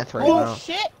died the from Mammoth that right now.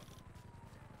 bullshit.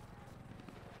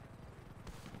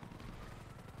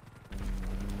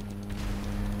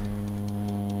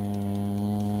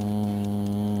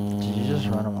 Did you just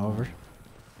run him over?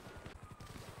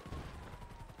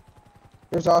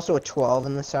 There's also a 12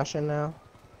 in the session now.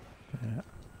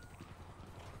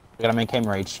 We gotta make him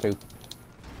rage too.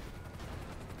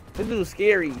 This dude's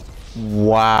scary.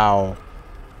 Wow.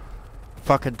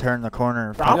 Fucking turn the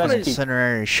corner. Bro, I'm Fucking gonna-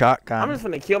 incendiary shotgun. I'm just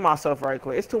gonna kill myself right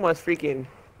quick. It's too much freaking. You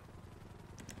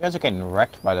guys are getting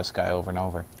wrecked by this guy over and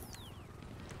over.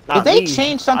 Not Did they me.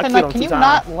 change I something killed like, him can 2 you times.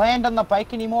 not land on the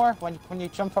bike anymore when you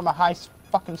jump from a high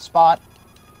fucking spot?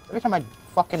 Every time I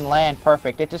fucking land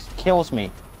perfect, it just kills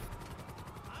me.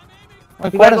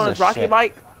 Like, You what guys is on this his rocket shit?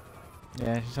 bike?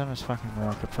 Yeah, he's on his fucking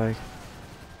rocket bike.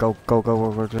 Go, go,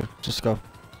 go, go, go, just go.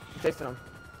 Chasing him.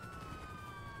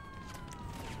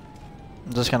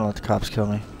 I'm just gonna let the cops kill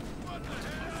me.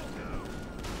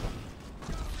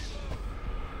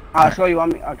 I'll show you on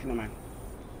me. Okay, never mind.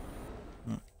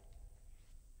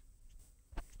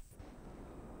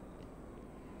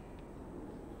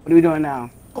 What are we doing now?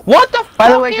 What the fuck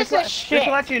By the way, is just this shit?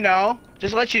 to let you know,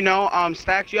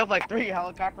 Stacks, you have like 3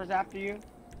 helicopters after you.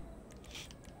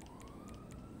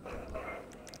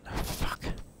 Oh, fuck.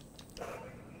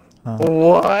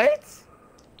 What?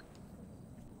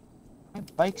 My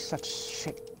bike's such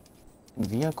shit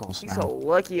vehicles You now. so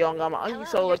lucky you don't got my. You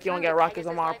so lucky you don't got rockets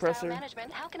on my Pegasus oppressor. Lifestyle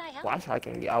Management. How can I help?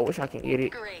 I wish I can get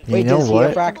it. Great. You Wait, know does he what?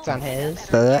 have rockets on his?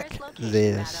 Fuck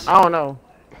this. I don't know.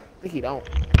 I think he don't.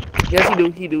 Yes, he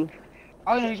do. He do.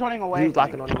 Oh, yeah, he's running away. He's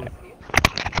locking on me.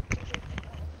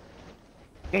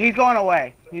 Yeah, he's going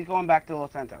away. He's going back to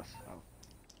Los Santos. Oh.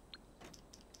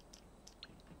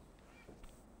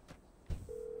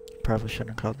 Probably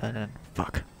shouldn't have called that in.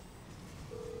 Fuck.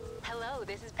 Hello,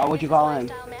 this is Oh, what'd you Pegasus call in?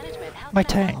 Lifestyle Management. How My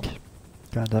can I help? tank.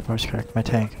 God, that voice cracked. My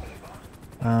tank.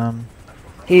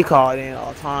 He called in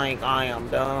all the time. I am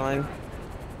done.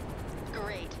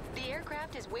 Great. The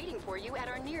aircraft is waiting for you at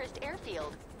our nearest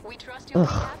airfield. We trust you'll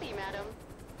be happy, madam.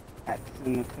 That's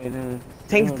in the crater.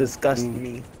 Tanks disgust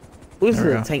me. Who's There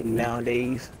we a go. tank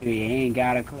nowadays? You ain't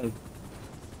got a clue.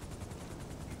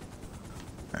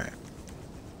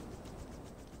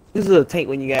 Who's a tank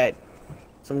when you got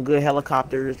some good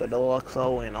helicopters, the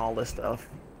Deluxo, and all this stuff?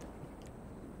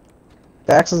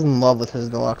 Dax is in love with his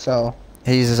Deluxo.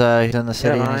 He's in the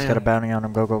city Yeah, and I he's got a am. bounty on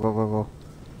him. Go, go, go, go, go.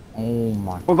 Oh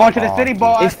my. We're going to the God, city, dude.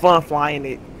 boy. It's fun flying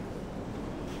it.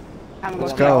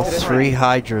 Let's go. 3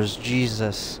 Hydras.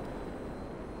 Jesus.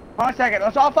 Hold on a second.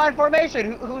 Let's all find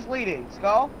formation. Who's leading?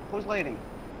 Skull? Who's leading?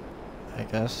 I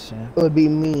guess, yeah. It would be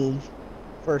me,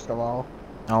 first of all.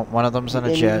 Oh, one of them's in a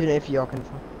And jet. even if y'all can.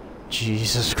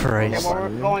 Jesus Okay, Christ. well, we're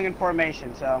going in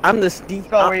formation, so. I'm the sneak.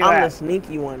 Go, where you I'm the at?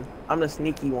 sneaky one. I'm the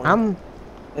sneaky one. I'm.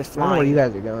 It's I don't know where flying. you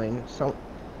guys are going. So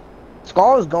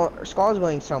Skull's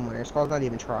going somewhere. Skull's not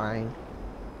even trying.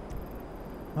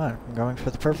 What? I'm going for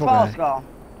the purple Follow guy. Skull.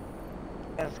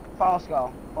 Yes, follow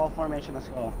Skull. Follow formation of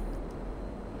Skull.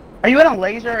 Are you in a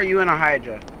laser or are you in a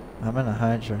Hydra? I'm in a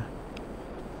Hydra.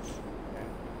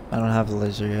 I don't have the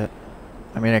laser yet.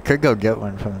 I mean, I could go get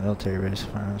one from the military base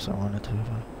if I wanted to.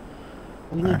 But...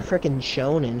 We need frickin'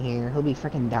 Shone in here. He'll be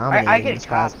frickin' dominating. I get this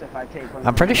cops class. if I take one.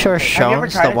 I'm pretty sure Have you ever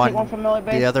Sean's tried the to take one from Miller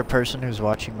Base? the other person who's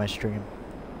watching my stream.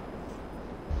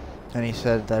 And he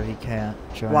said that he can't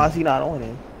join. Why is he not on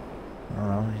it? I don't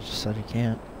know, he just said he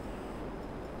can't.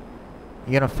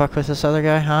 You gonna fuck with this other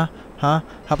guy, huh? Huh?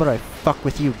 How about I fuck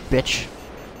with you, bitch?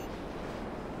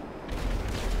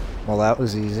 Well, that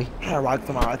was easy. I rocked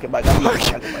my rocket bike. I'm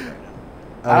rocket bike right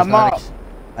now. I'm up.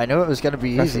 I knew it was gonna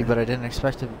be easy, but I didn't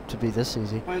expect it to be this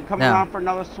easy. When coming Now. on for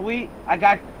another sweep,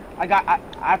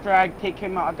 after I take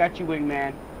him out, I got you,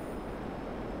 wingman.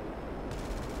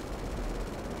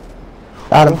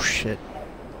 Got him. Oh shit.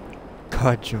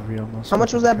 God, Joey almost. How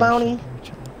much was that bounty?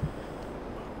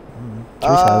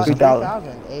 3,000.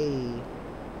 3,000. Hey.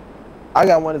 I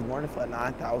got one this morning for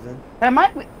 9,000. That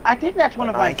might be, I think that's one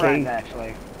of my 9K. friends,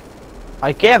 actually.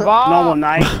 I give up. Normal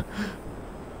Knight.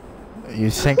 You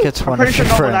think it's I'm one pretty of sure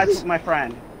your Normal Knight's friends? my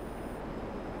friend.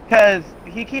 Because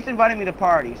he keeps inviting me to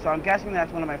parties, so I'm guessing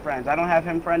that's one of my friends. I don't have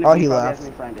him friended, Oh, but he probably left. has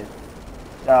me friended.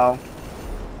 So,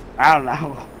 I don't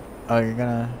know. Oh, you're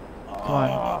gonna... Come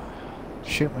on.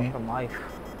 Shoot me. From life.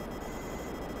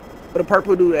 What a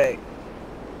purple do that?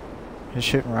 He's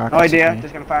shooting rockets No idea, at me.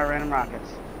 just gonna fire random rockets.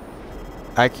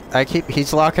 I keep...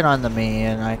 He's locking on to me,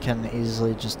 and I can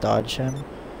easily just dodge him.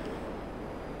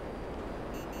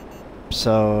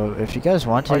 So, if you guys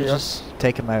want to, just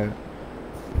take him out.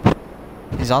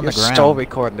 He's on You're the ground. still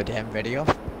recording the damn video?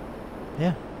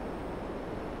 Yeah.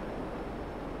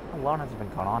 How long has it been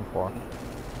going on for?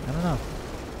 I don't know.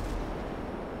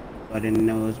 But in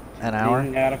knows. An hour?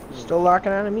 Still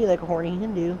locking on to me like a horny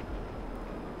Hindu.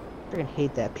 Freaking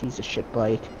hate that piece of shit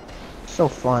bike. So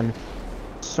fun.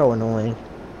 So annoying.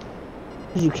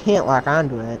 'Cause you can't lock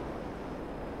onto it.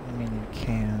 I mean, you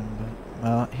can, but...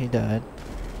 Well, he died.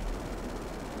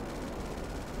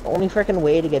 The only freaking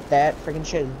way to get that freaking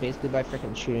shit is basically by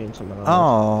freaking shooting someone else.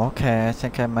 Oh, okay. I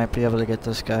think I might be able to get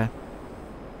this guy.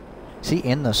 Is he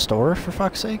in the store, for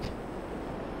fuck's sake?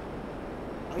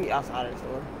 I'm outside of the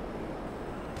store.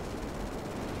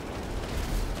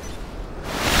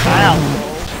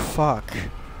 Fuck.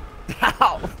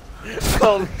 Ow!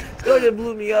 Skull just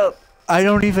blew me up. I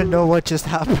don't even know what just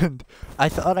happened. I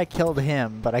thought I killed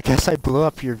him, but I guess I blew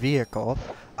up your vehicle.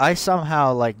 I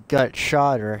somehow, like, got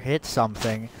shot or hit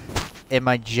something, and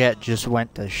my jet just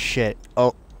went to shit.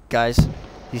 Oh, guys,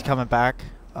 he's coming back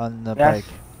on the bike.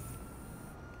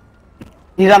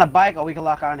 He's on a bike, or we can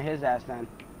lock on his ass then.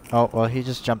 Oh, well, he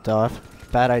just jumped off.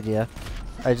 Bad idea.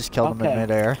 I just killed him in Okay.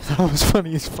 midair. That was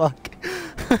funny as fuck.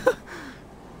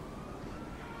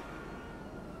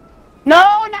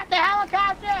 No, not the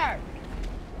helicopter!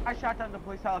 I shot down the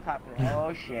police helicopter.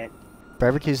 Oh shit.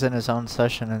 Barbecue's in his own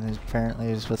session, and he's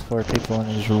 4 people, and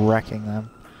he's wrecking them.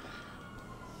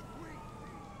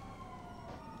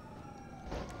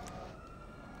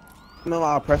 I'm in a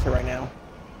lot of pressure right now.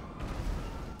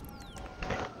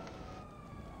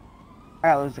 I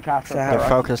gotta lose the copter. They're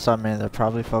focused on me. They're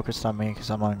probably focused on me because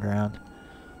I'm on ground.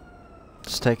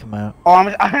 Just take him out. Oh,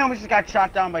 I almost just got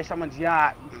shot down by someone's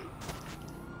yacht.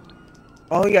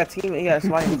 Oh, he got team. He got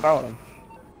somebody who followed him.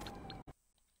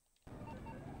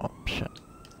 Oh, shit.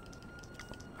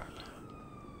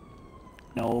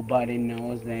 Nobody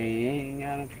knows they ain't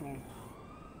got a phone.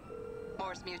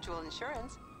 Morse Mutual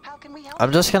Insurance. How can we help?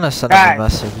 I'm just gonna send him a Guys.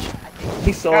 message.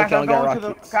 He's so Guys, lucky I I'm got going to the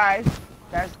rockets.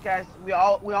 guys. We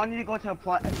all need to go to a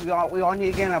plane. We all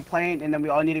need to get in a plane, and then we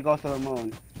all need to go to the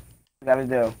moon. We gotta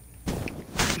do.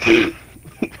 I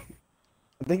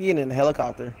think he's in a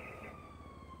helicopter.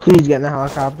 Please get in the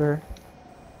helicopter.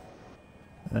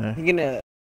 He's getting an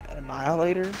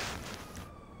annihilator.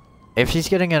 If he's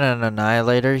getting in an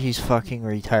annihilator, he's fucking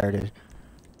retarded.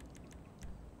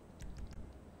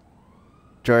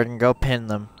 Jordan, go pin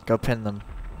them. Go pin them.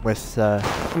 With,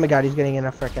 Oh my god, he's getting in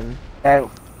a freaking. Hey,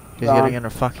 he's getting in a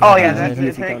fucking Oh, yeah, that's annihilator. it.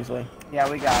 If he comes away. yeah,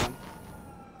 we got him.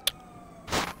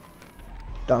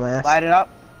 Dumbass. Light it up.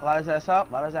 Light his ass up.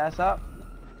 Light his ass up.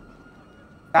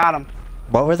 Got him.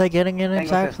 What were they getting in Tango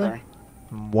exactly? sister.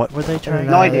 What were they trying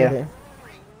No to idea.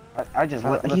 I just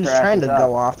lit He was their trying to asses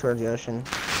go up. off towards the ocean.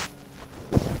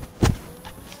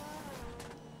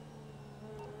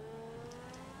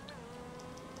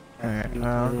 Alright,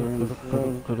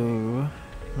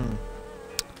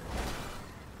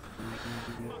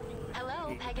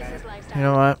 Hello, Pegasus Lifestyle. You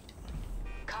know what?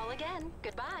 Call again.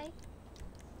 Goodbye.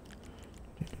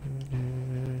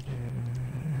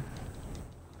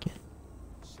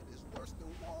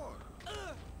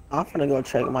 I'm gonna go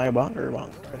check my bunker.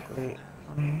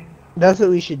 That's what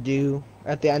we should do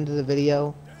at the end of the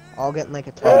video. I'll get in like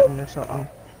a Titan or something,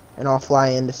 and I'll fly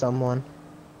into someone,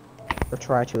 or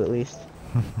try to at least.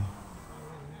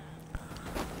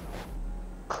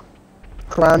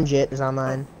 Crown Jit is on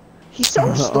mine. He's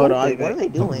so stupid. What are they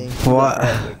doing?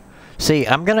 What? See,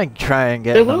 I'm gonna try and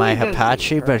get They're into my literally just-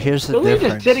 Apache, but here's the They're literally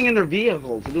difference. just sitting in their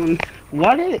vehicles doing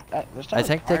what is? They're so I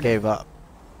think they retarded. gave up.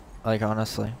 Like,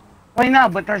 honestly. Wait, no,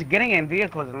 but they're getting in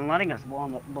vehicles and letting us blow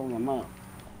them up.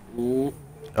 Mm.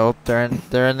 Oh, they're in the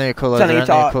Akula. Trying to They're in get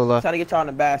the y'all. Akula. Trying to get y'all in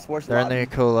the bass sports They're in the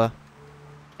lobby.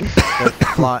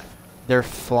 Akula. They're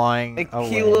flying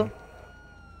away. Akula.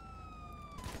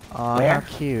 Aw, how Where?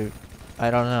 cute. I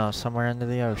don't know. Somewhere into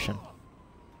the ocean.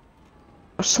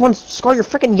 Someone score your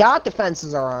freaking yacht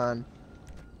defenses are on.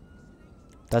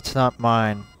 That's not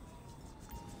mine.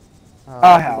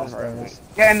 Oh, hell.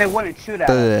 Yeah, and they wouldn't shoot at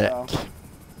us, so. Blech.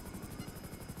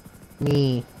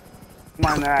 Me.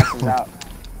 Come on, their asses out.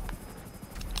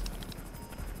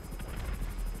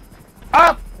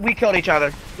 Oh! We killed each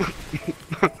other.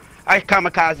 I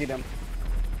kamikazed them.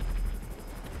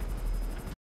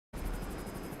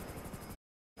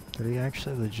 Did he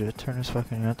actually legit turn his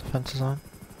fucking yacht defenses on?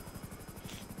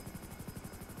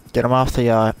 Get him off the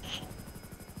yacht.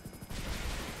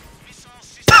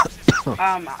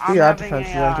 I'm Your yacht having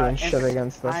defenses a, aren't doing shit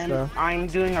against us, though. I'm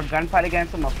doing a gunfight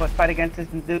against him, a foot fight against this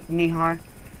Nihar.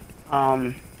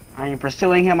 I'm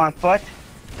pursuing him on foot.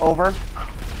 Over.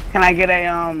 Can I get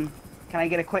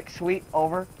a quick sweep?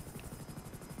 Over.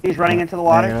 He's running into the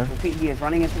water. Yeah. Repeat, he is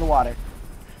running into the water.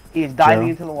 He is diving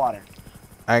Joe? into the water.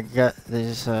 I got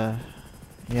these, yeah,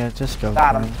 just go.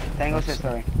 Got for him. it. Tango That's-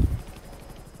 Sister.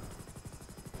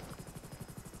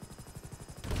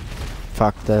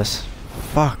 Fuck this.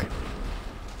 Fuck.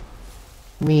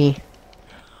 Me.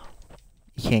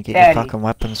 You can't get Daddy. your fucking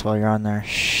weapons while you're on there.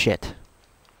 Shit.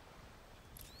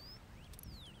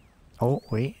 Oh,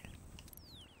 wait.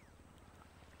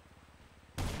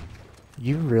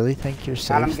 You really think you're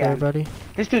Got him safe there, again. buddy?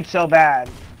 This dude's so bad.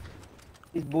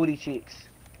 These booty cheeks.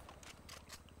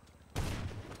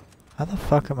 How the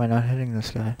fuck am I not hitting this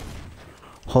guy?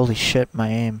 Holy shit, my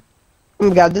aim. Oh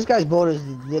my god, this guy's boat is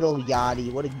little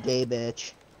yachty. What a gay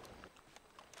bitch.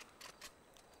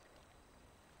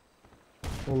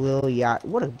 Lil yacht.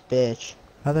 What a bitch.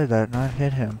 How did that not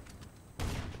hit him?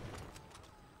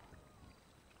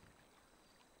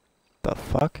 The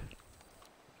fuck?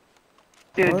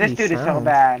 Dude, Holy this dude is so sound.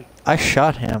 bad. I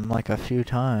shot him like a few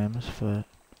times, but...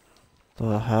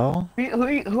 The hell?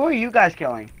 Who are you guys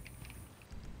killing?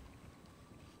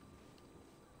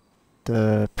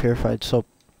 The purified soap.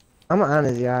 I'm on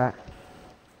his yacht.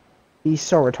 He's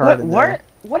so retarded.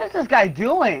 What is this guy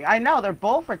doing? I know, they're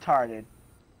both retarded.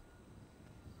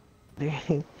 though.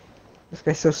 This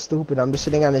guy's so stupid. I'm just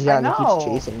sitting on his I yacht and he know.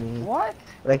 keeps chasing me. What?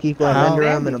 But I keep going How? under him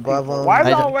Damn and these above people. him. Why are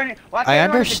we I all don't- running? Why I can't we run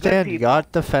into good understand people?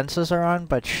 yacht defenses are on,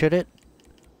 but should it?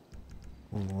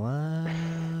 What?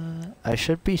 I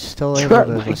should be still able Why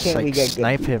to just can't we like get good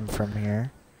snipe people? him from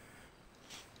here.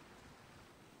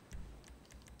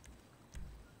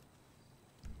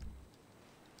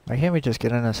 Why can't we just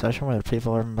get in a session where the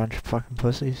people are a bunch of fucking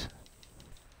pussies?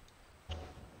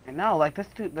 I know, like this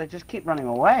dude, they just keep running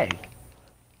away.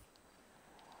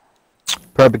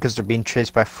 Probably because they're being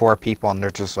chased by 4 people and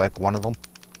they're just like one of them.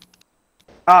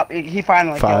 Oh, he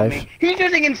finally Five. killed me. He's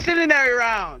using incendiary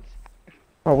rounds.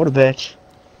 Oh, what a bitch.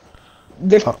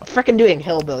 They're Oh. freaking doing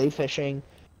hillbilly fishing.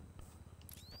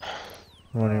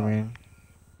 What do you mean?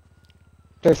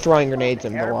 They're throwing grenades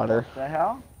into the Airboat, water. The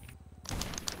hell?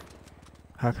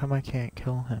 How come I can't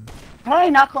kill him? How did I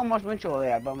not call most windshield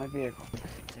there about my vehicle?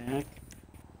 Damn.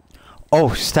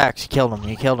 Oh, Stacks, you killed him,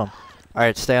 you killed him.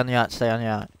 Alright, stay on the yacht, stay on the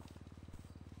yacht.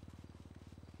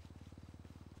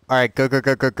 Alright, good, good,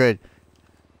 good, good, good.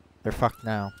 They're fucked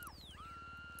now.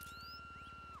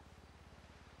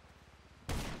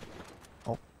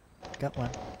 Oh, got one.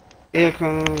 Here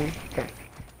comes.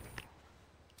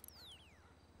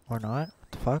 Or not?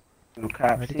 What the fuck?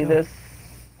 Okay, Where'd he see go? this?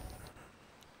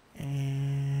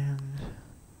 And...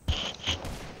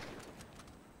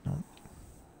 Nope.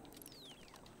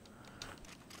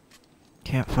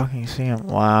 Can't fucking see him.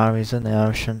 Wow, he's in the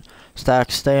ocean.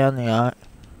 Stacks, stay on the yacht.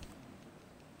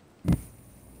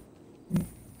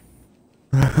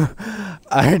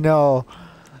 I know.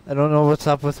 I don't know what's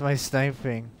up with my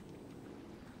sniping.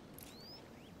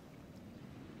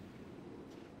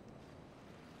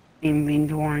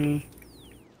 Inventory.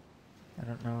 I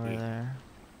don't know where they're.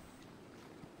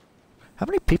 How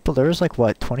many people? There was like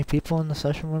what, 20 people in the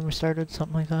session when we started?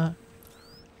 Something like that?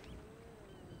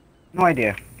 No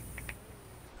idea.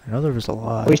 I know there was a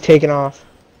lot. Oh, he's taking off.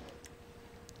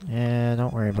 Yeah,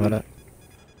 don't worry about it.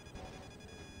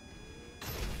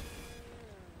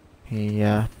 He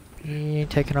ain't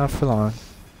taking off for long.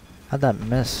 How'd that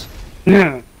miss?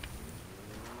 The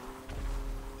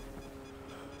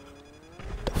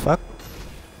fuck?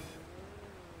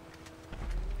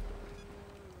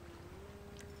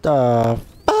 The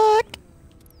fuck?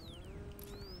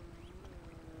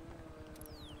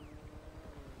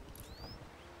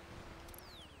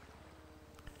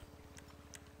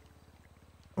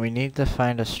 We need to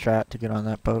find a strat to get on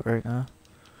that boat right now.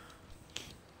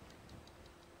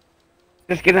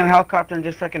 Just get in a helicopter and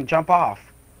just freaking jump off.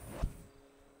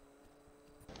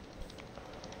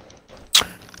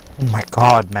 Oh my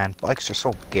god, man. Bikes are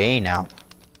so gay now.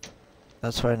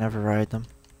 That's why I never ride them.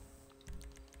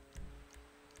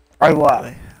 Or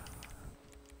what?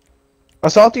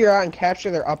 Assault the yacht and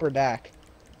capture their upper deck.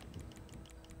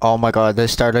 Oh my god, they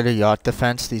started a yacht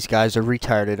defense. These guys are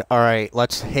retarded. Alright,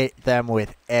 let's hit them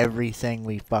with everything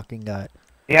we fucking got.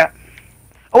 Yeah.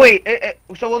 Oh wait,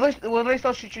 so will they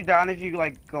still shoot you down if you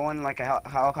like go in like a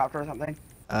helicopter or something?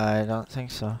 I don't think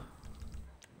so.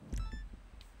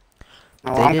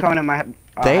 Oh, They I'm did- coming in my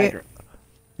they- hydrant.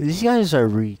 These guys are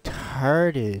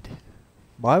retarded.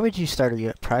 Why would you start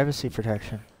a privacy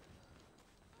protection?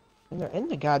 And they're in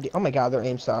the goddamn. Oh my god, their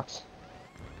aim sucks.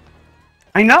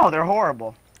 I know, they're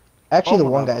horrible. Actually, the Both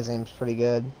of one them. guy's aim's pretty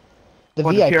good. The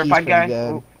What, the VIP's purified pretty guy?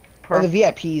 good. Ooh, Or the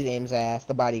VIP's aim's ass.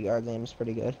 The bodyguard's aim's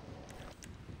pretty good.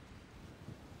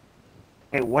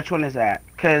 Hey, which one is that?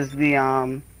 Cause the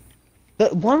The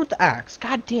one with the axe.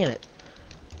 God damn it.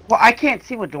 well, I can't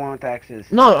see what the one with the X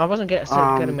is. No, I wasn't getting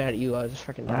Um, mad at you. I was just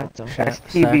freaking died. So. Shit.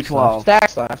 TB12.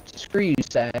 Stacks left. Screw you,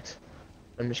 Stacks.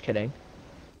 I'm just kidding.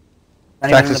 Not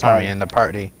even in Texas the Army party. in the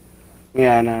party.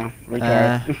 Yeah, I know.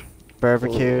 Retard.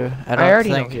 Barbecue. I I don't already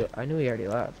think. know. I knew he already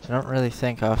left. I don't really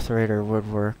think off the radar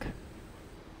would work.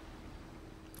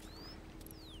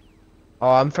 Oh,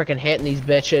 I'm freaking hitting these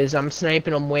bitches. I'm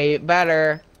sniping them way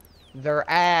better. Their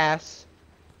ass.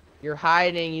 You're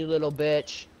hiding, you little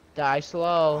bitch. Die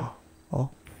slow. Oh.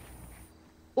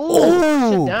 Ooh, Ooh.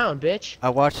 sit down, bitch. I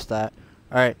watched that.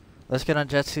 Alright, let's get on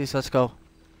jet skis. Let's go.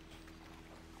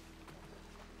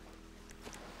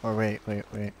 Or wait.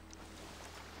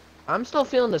 I'm still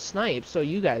feeling the snipe, so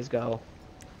you guys go.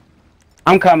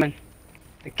 I'm coming.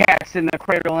 The cat's in the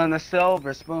cradle and the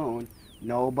silver spoon.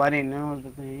 Nobody knows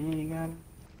what they ain't got.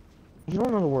 You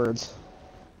don't know the words.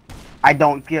 I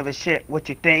don't give a shit what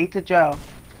you think to Joe.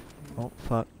 Oh,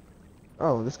 fuck.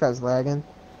 Oh, this guy's lagging.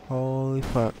 Holy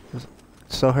fuck. It's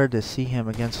so hard to see him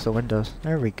against the windows.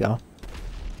 There we go.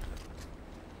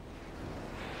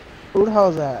 Who the hell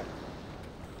is that?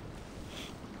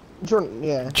 Jordan,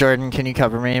 yeah. Jordan, can you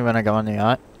cover me when I go on the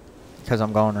yacht? Because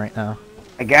I'm going right now.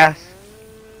 I guess.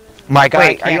 My guy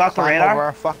Wait, are can't you off the climb radar? over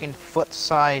a fucking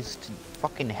foot-sized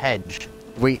fucking hedge.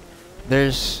 Wait,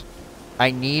 I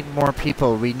need more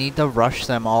people. We need to rush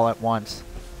them all at once.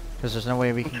 Because there's no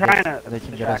way we I'm can trying get, to they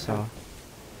can get us distract all.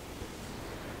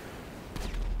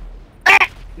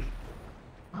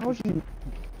 How would you?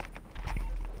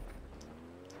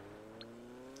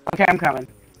 Okay, I'm coming.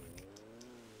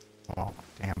 Oh,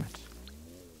 damn it.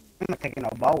 I'm not taking no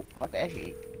boat. What the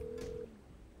shit?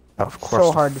 Of course. So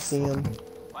the hard to see him. fucking-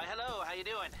 Why, hello, how you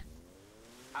doing?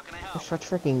 How can I They're help? such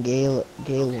freaking gay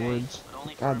lords. but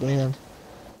only for a God minute.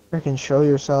 damn. Freaking show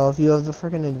yourself. You have the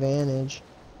freaking advantage.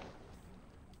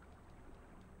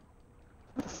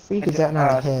 What the freak is that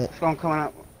not a hit? It's going coming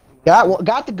up.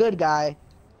 Got the good guy.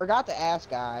 Forgot the ass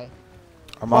guy.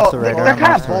 I'm off the Well, radar. they're I'm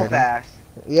kind off of the both radar. ass.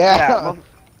 Yeah. Yeah. Both.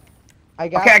 I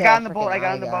got Okay, I that got on the boat. freaking I got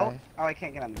eye on the guy. boat. Oh, I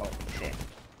can't get on the boat. Shit.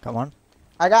 Come on.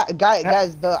 I got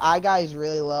guys. The eye guy is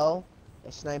really low. I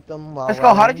sniped him while Let's go.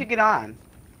 How running. did you get on?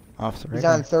 Off the He's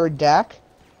radar. on third deck.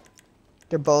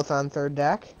 They're both on third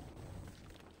deck.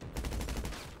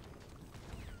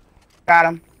 Got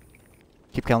him.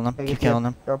 Keep killing them. Can I Keep get you killing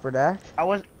them. Upper deck. I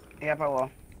was. Yep, I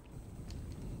will.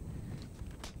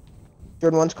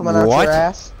 Jordan, one's coming out What? your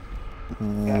ass.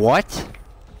 What?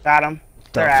 Got him.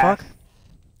 The Their ass. fuck?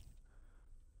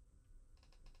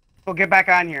 Well, get back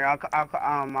on here.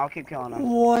 I'll keep killing them.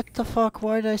 What the fuck?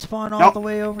 Why did I spawn all Nope. the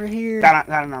way over here? Got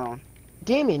another one.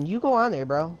 Damien, you go on there,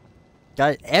 bro.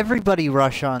 Got everybody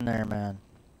rush on there, man.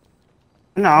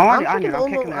 No, I'm already I'm on here. I'm freaking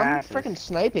kicking their I'm asses. freaking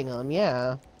sniping them.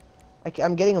 Yeah.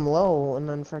 I'm getting them low and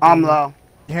then freaking. I'm low.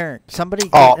 Here, somebody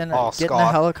get Oh, in, oh, get in the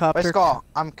Scott. helicopter. Let's go.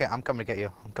 I'm coming to get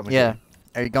you. I'm coming to Yeah. get you.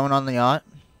 Are you going on the yacht?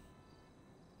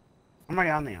 I'm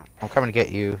already on there. I'm coming to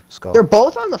get you, Skull. They're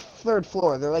both on the third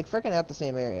floor. They're like freaking at the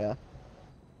same area.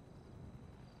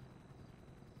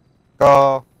 Go.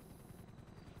 Are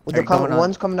you going on-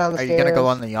 One's coming down the Are stairs. you gonna go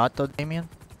on the yacht though, Damien?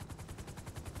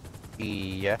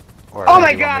 Yeah. Or Oh do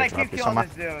my you want god, me I to drop keep you killing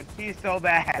somewhere? this dude. He's so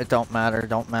bad. It don't matter.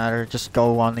 Don't matter. Just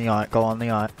go on the yacht. Go on the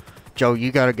yacht. Joe,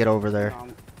 you gotta get over there.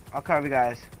 I'll cover you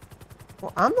guys.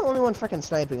 Well, I'm the only one freaking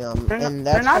sniping them, They're and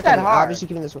not that's that freaking hard. obviously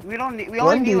keeping this. We only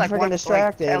One need dude like freaking one,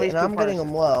 distracted, like, at least and I'm two getting person.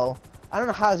 him low. I don't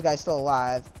know how this guy's still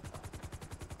alive.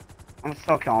 I'm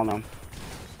still killing him.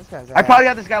 This guy's I probably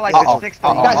got this guy like 6 to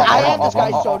 1. Guys, I have this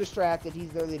guy so distracted.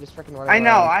 He's literally just freaking running I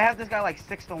know. around. I have this guy like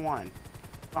 6 to 1.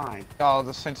 Fine. Oh,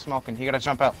 this thing's smoking. You gotta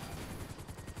jump out.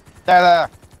 There.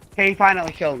 Okay, he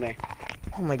finally killed me.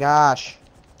 Oh my gosh.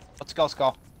 Let's go,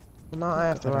 Skull. No, I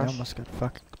have to I rush. almost got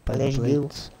fucked by the There's you.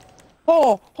 blades.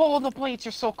 Oh, the blades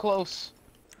are so close.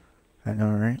 I know,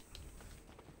 right?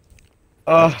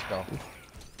 Let's go.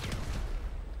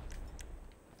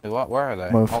 Wait, what? Where are they?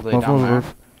 Move, All the way move, down move, there.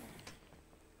 move.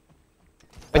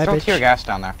 Wait, Bye, throw bitch. tear gas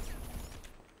down there.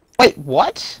 Wait,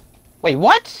 what? Wait,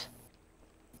 what?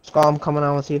 Skull, I'm coming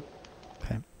on with you.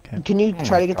 Okay, okay. Can you Oh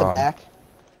try my to get God. the back?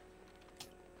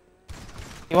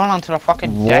 You went onto the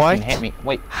fucking deck What? and hit me.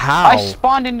 Wait, How? I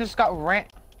spawned and just got ran.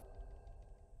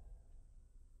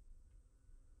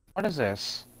 What is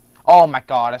this? Oh my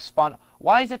god, I spawned.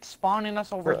 Why is it spawning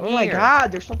us over here? Oh my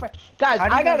god, they're so fast. Guys, How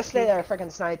do you I gotta guys stay keep- there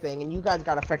freaking sniping, and you guys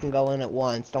gotta freaking go in at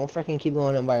once. Don't freaking keep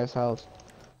going in by yourselves.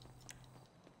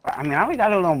 I mean, I only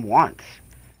got him once.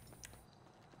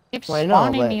 Keep Well, I know,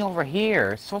 spawning but- me over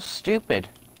here. It's so stupid.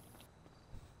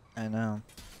 I know.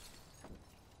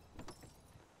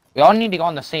 We all need to go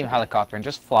on the same helicopter and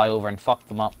just fly over and fuck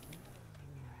them up.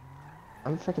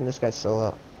 I'm freaking this guy still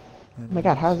up. Oh my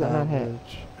god, how's that not hit?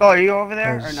 Oh, are you over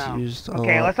there or Has no? used a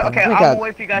Okay, lot let's. of- Okay, Oh my I'm God. gonna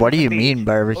wait for you guys. What at do the you beach. mean, Wait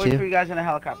for barbecue? you guys in a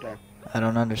helicopter. I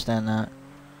don't understand that.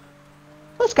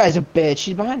 This guy's a bitch.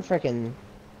 She's behind freaking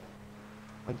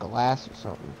like glass or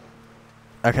something.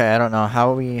 Okay, I don't know.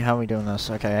 How are we doing this?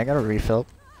 Okay, I gotta refill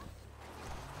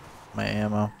my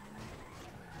ammo.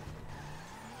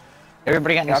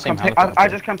 Everybody getting Yeah, the same I'll helicopter.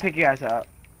 just come pick you guys up.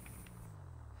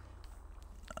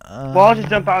 Well, I'll just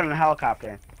jump out in a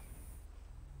helicopter.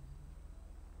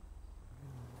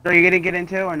 So you gonna get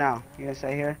into or no? You gonna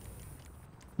stay here?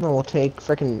 No, we'll take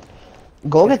freaking.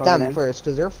 Go Just get go them in. first,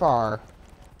 cause they're far.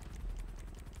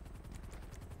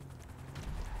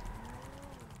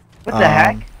 What the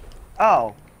heck?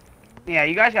 Oh. Yeah,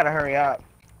 you guys gotta hurry up.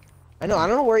 I know. I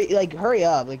don't know where. Like, hurry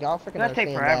up. Like, I'll freaking. It's gonna take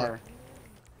stand forever. back.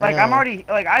 Like, I I'm know. already,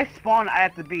 like, I spawned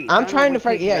at the beach. I'm I don't trying know to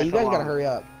what freaking. takes Yeah, guys you so guys gotta long. hurry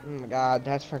up. Oh my god,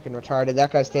 that's freaking retarded.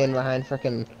 That guy's standing behind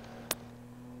freaking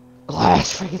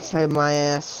glass. Freaking sniped my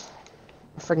ass.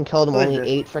 I freaking killed him Who is only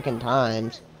this? 8 freaking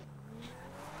times.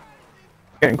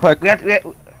 Getting quick. We have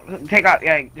to take out,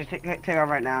 yeah, just take off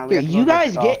right now. We Here, have to go you get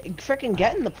guys Skull.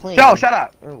 get in the plane. Joe, shut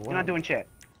up. Or You're what? not doing shit.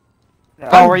 Oh,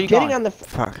 I'm where are you getting going? on the.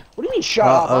 Fuck. What do you mean shut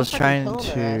Well, up? I I'm was freaking trying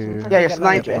killing to- their ass. I'm Yeah,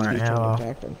 freaking you're getting on the jet sniping. ski Ammo.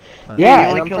 protecting. Yeah, Yeah, and you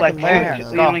only I'm killed like freaking two. loading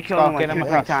Skull, them. You only killed him Skull, like get him two,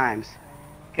 across. 3 times.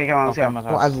 Okay, come on, let's Okay, go. I'm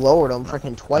Well, I've lowered them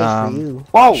freaking twice for you.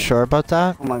 Whoa! Sure about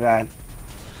that? Oh my god.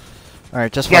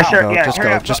 Alright, just Yeah, fucking sure, go. yeah, Just hurry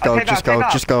go, up. just go, Take just off, go,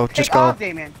 take just go, off. just Take go. off,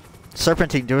 Damien.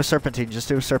 Serpentine, do a serpentine. Just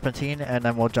do a serpentine, and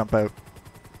then we'll jump out.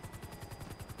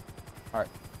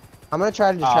 I'm gonna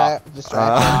try to distract Just keep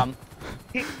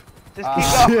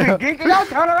going. Keep going.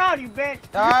 Turn around, you bitch.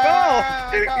 Go.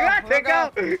 Ah, You go, got to go.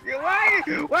 go.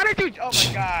 Why did you? Oh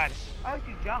my god. Why did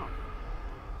you jump?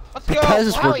 Let's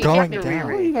Because go. we're Howie, going get What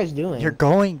down. are you guys doing? You're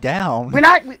going down. We're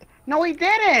not. No, we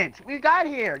didn't. We got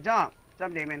here. Jump.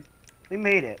 Jump, Damien. We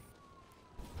made it.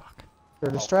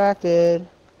 You're distracted.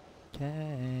 Okay,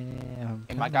 I'm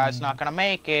And my guy's coming. not gonna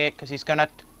make it because he's gonna.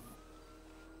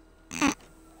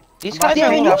 These I'm about guys to are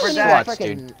go little up for that. sluts,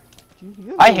 dude.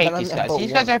 You I haven't hate been on these that guys. boat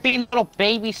These guys once. are being little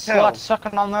baby sluts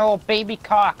sucking on their little baby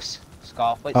cocks.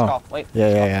 Skull, wait, Oh. Skull, wait.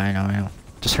 Yeah, I know.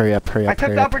 Just hurry up, hurry I up, took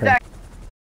hurry the up. upper Hurry up. deck.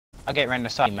 I'll get rid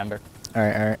of the member.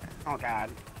 Alright. Oh god.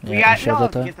 Yeah, We you got sure no.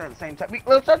 about that? Get there at the same time.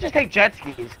 Let's not just take jet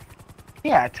skis.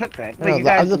 Yeah, I took that. No, Wait, you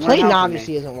guys the weren't plane helping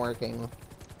obviously me. isn't working.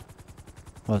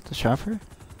 What, the chopper?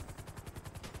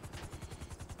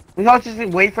 We all just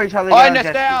wait for each other. to Oh, get on and it's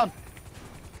jet down!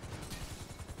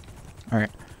 Alright.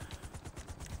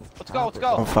 Let's go, let's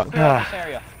go. Oh, fuck. Let's go in this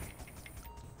area.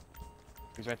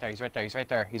 He's right there, he's right there, he's right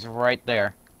there. He's right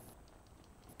there.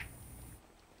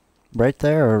 Right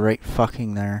there or right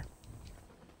fucking there?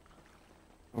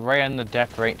 Right on the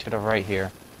deck, right to the right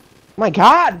here. My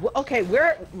god! Okay,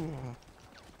 where...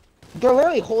 They're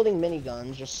literally holding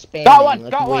miniguns, just spamming, Got one,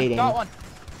 like, got one, waiting. got one!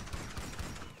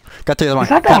 Got the other one.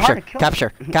 It's not that Capture, hard to kill. capture,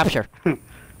 capture.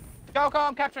 Go,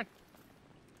 I'm capturing!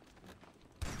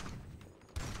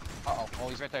 Uh-oh, oh,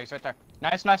 he's right there, he's right there.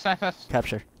 Nice.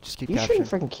 Capture. Just keep You capturing.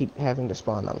 shouldn't freaking keep having to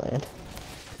spawn on land.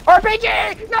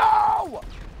 RPG! No!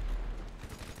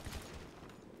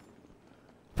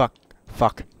 Fuck.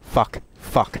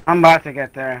 I'm about to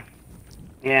get there.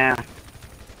 Yeah.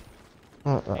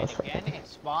 Oh, And that's again, right. it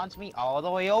spawns me all the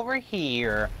way over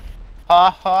here. Ha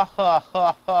ha ha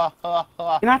ha ha ha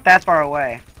ha. You're not that far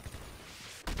away.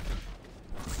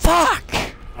 Fuck!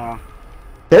 Oh.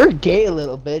 They're gay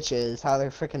little bitches, how they're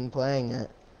freaking playing it.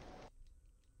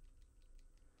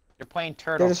 They're playing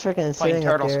They're Turtle. just freaking Playing sitting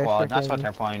up Turtle there. Squad. That's what Freaking...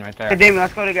 they're playing right Hey, there. Damien,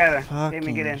 let's go together. Damien,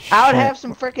 Fucking get in. I would shit. have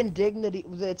some freaking dignity.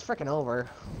 It's freaking over.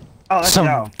 Oh, let's Some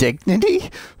go. dignity?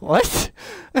 What?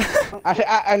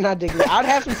 I'm not dignity. I'd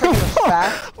have some freaking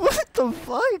respect. What the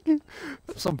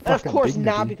fuck? Some And of fucking course,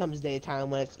 dignity. now becomes daytime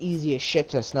when it's easy as shit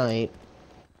to snipe.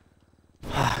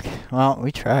 Fuck. Well,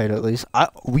 we tried at least.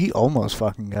 We almost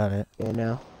fucking got it. You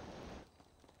know.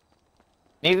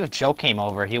 Maybe if Joe came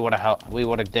over, he would have helped. We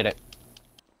would have did it.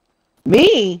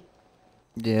 Me?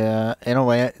 Yeah, in a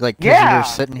way, like, 'cause you Yeah. were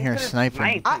sitting here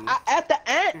sniping. At the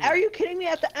end? Are you kidding me?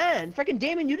 At the end? Freaking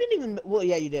Damon, you didn't even. Well,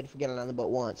 yeah, you did forget it on the boat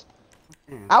once.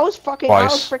 I was fucking. I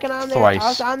was Twice. freaking on there. Twice. I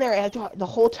was on there at the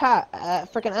whole time.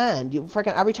 Freaking end. You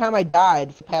freaking every time I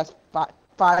died for the past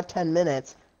 5-10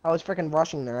 minutes, I was freaking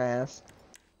rushing their ass.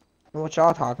 And what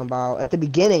y'all talking about? At the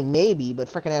beginning, maybe, but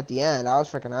freaking at the end, I was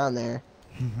freaking on there.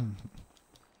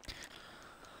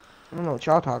 I don't know what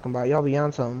y'all talking about. Y'all be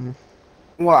on something.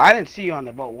 Well, I didn't see you on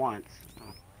the boat once.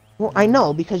 Well, I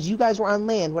know because you guys were on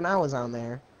land when I was on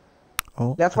there.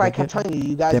 Oh, That's why I they kept get- telling you,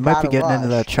 you guys They might be gotta getting into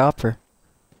that rush. chopper.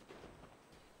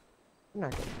 You're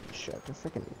not getting shit. They're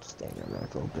freaking staying there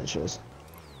like little bitches.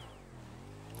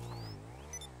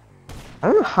 I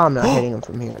don't know how I'm not hitting them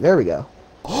from here. There we go.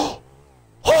 Oh,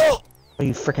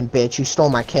 you freaking bitch! You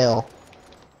stole my kill.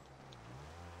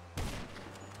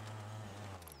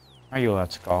 Are you?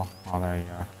 Let's go. Oh, there you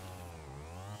are.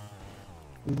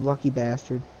 You lucky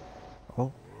bastard.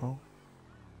 Oh, oh.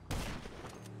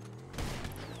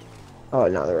 Oh,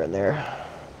 now they're in there.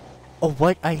 Oh,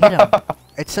 what? I hit him.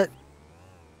 It's a...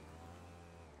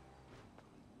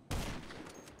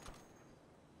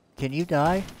 Can you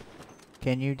die?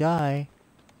 Can you die?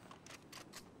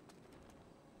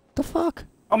 The fuck?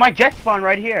 Oh, my jet spawned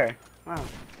right here. Wow.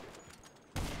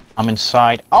 I'm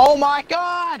inside. Oh my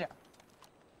god!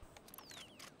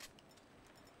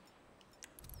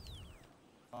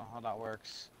 Oh, how that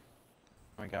works.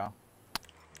 There we go.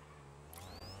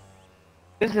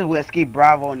 This is Whiskey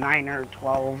Bravo 9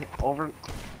 12 over.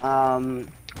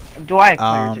 Do I have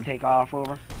clearance to take off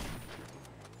over?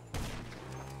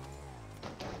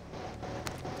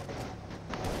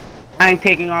 I'm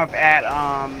taking off at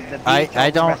the beach. I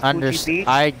over don't Vespucci understand. Beach.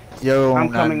 I don't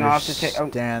I'm coming off to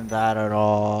understand that at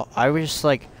all. I was just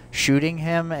like shooting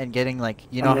him and getting like,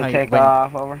 you know I'm how gonna you, take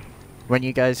off over. when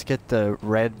you guys get the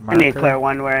red I marker. need to clear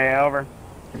one way over.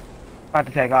 About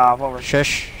to take off over.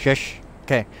 Shush, shush.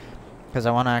 Okay, because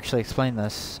I want to actually explain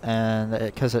this, and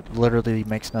because it literally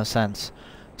makes no sense.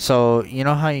 So you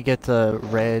know how you get the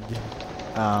red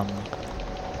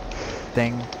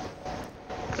thing,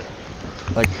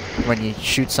 like when you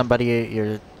shoot somebody,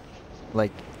 your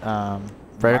like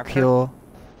reticule,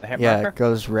 The hit yeah, marker? it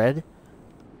goes red.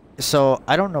 So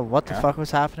I don't know what the Yeah. fuck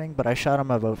was happening, but I shot him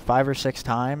about 5 or 6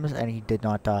 times, and he did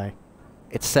not die.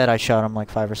 It said I shot him like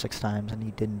 5 or 6 times, and he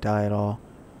didn't die at all.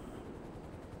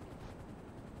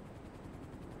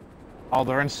 Oh,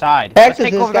 they're inside. Back Let's to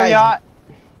take this over their guy's- yacht.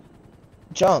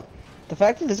 Jump. The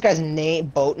fact that this guy's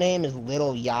boat name is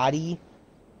Little Yachty,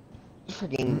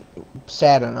 freaking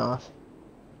sad enough.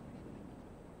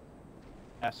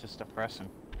 That's just depressing.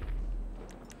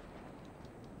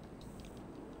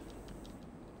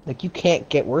 Like, you can't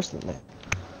get worse than that.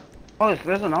 Oh,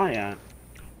 there's an eye yacht.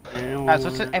 Guys,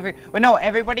 let's just no,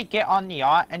 everybody get on the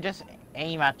yacht and just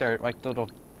aim at their like little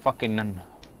fucking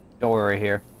door right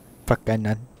here. Fucking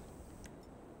none.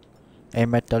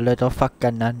 Aim at the little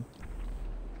fucking none.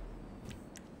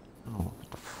 Oh,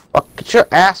 fuck! Get your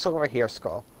ass over here,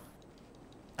 Skull.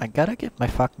 I gotta get my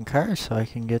fucking car so I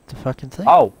can get the fucking thing.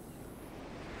 Oh.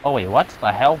 Oh wait, what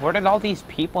the hell? Where did all these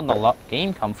people in the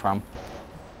game come from?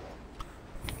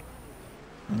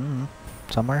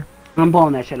 Somewhere. I'm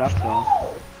blowing that shit up,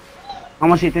 so. How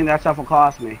much do you think that stuff will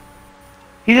cost me?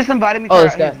 He just invited me to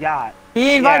this his guy. yacht.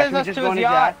 He invited should we us just to go on his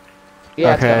yacht.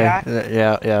 Yeah, Okay.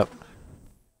 Yeah. Yep.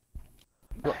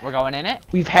 We're going in it.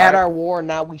 we've had our war,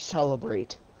 now we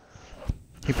celebrate.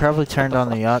 He probably turned on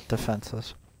the yacht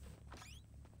defenses.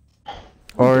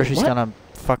 Or he's What? gonna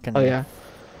fucking. Oh yeah.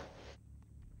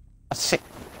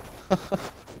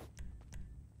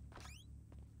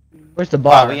 Where's the Are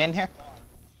bar? we in here?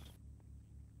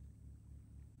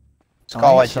 Oh,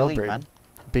 Skull, I I should leave, celebrate. man.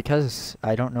 Because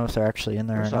I don't know if they're actually in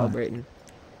there We're or not. celebrating.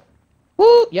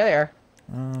 Woo! Yeah, they are.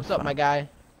 Oh, What's up, fuck. my guy?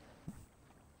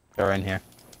 They're in here.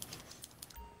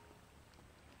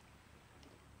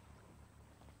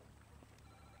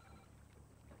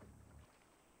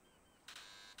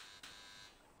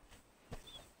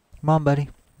 Come on, buddy.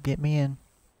 Get me in.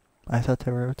 I thought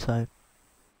they were outside.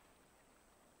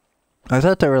 I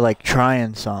thought they were like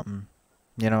trying something.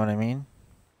 You know what I mean?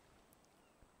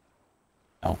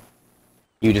 No.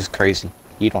 You just crazy.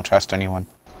 You don't trust anyone.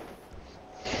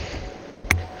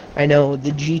 I know,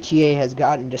 the GTA has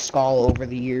gotten to Skull over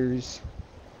the years.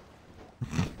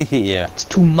 Yeah. It's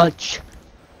too much.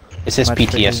 It's just Much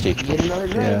PTSD. Get another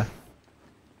drink. Yeah.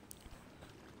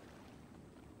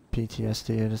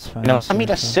 PTSD at its finest. No, let me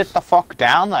just sit the fuck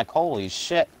down, like, holy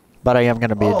shit. But I am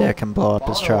gonna be a Oh, dick and blow up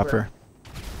his ball chopper.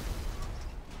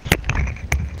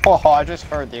 Oh, I just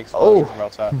heard the explosion from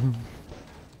outside.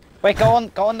 Wait, go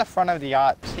on the front of the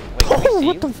yacht. Wait, can we see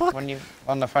What you the fuck? when you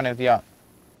on the front of the yacht?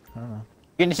 I don't know.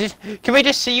 Can we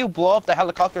just see you blow up the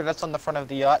helicopter that's on the front of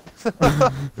the yacht?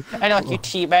 I know, like you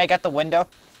teabag at the window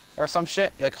or some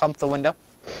shit. You like hump the window.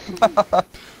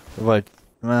 What?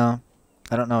 Well,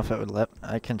 I don't know if it would let.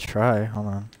 I can try. Hold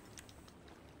on.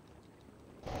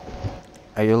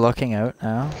 Are you looking out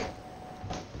now?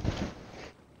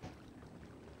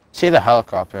 See the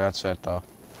helicopter, that's it though.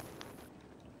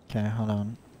 Okay, hold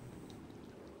on.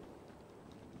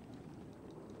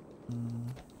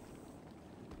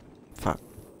 Fuck.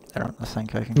 I don't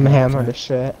think I can. I'm go hammered outside. as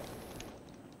shit.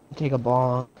 Take a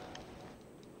bong.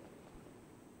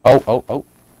 Oh.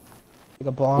 Take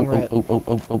a bong rip.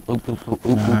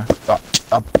 Nah.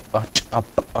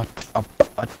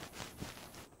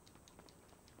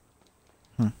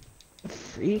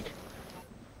 Freak.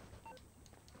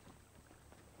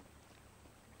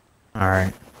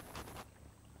 Alright.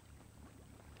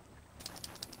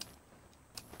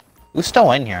 Who's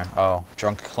still in here? Oh,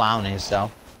 drunk clown is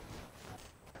though.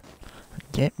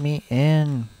 Get me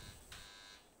in.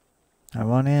 I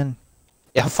want in.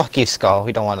 Yeah, fuck you, Skull.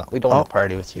 We don't want to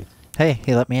party with you. Hey,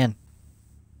 he let me in.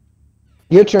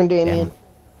 Your turn, Damien. Damn.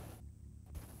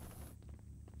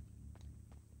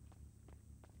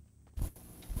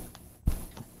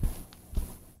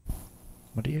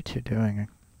 What are you two doing?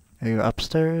 Are you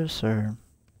upstairs or?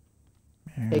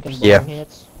 Are you Taking upstairs? bong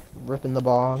hits. Ripping the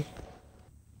bong.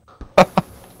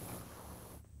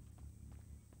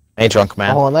 Hey, drunk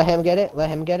man. Oh, let him get it. Let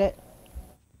him get it.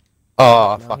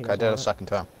 Oh, No, fuck, he I doesn't did a want it. second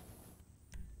time.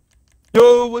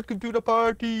 Yo, welcome to the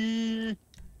party!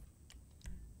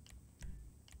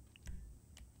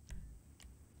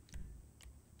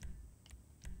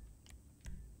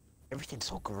 Everything's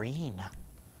so green.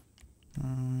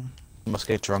 Must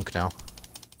get drunk now.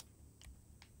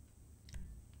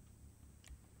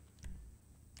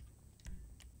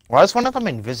 Why is one of them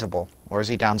invisible? Or is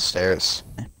he downstairs?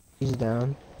 He's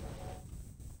down.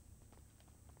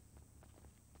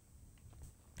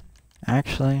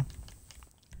 Actually,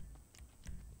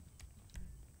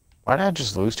 Why did I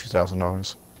just lose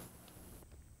 $2,000?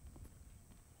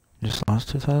 you just lost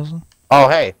 2,000. Oh,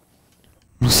 hey!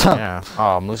 What's up? Yeah.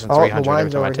 Oh, I'm losing Oh, 300 the every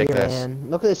wine's time I over take here, this. man.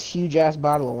 Look at this huge ass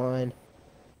bottle of wine.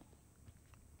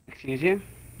 Excuse you?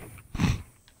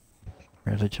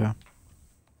 Really, Joe?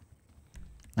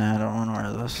 Nah, I don't want to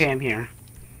wear this. Okay, I'm here.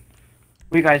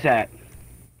 Where you guys at?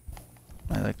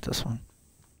 I like this one.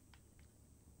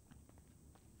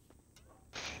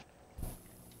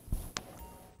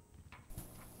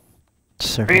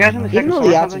 Are you guys in the Surfing. second Even though floor the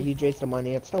or yachts are something? huge waste of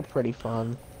money, it's still pretty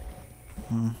fun.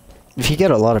 If you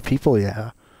get a lot of people,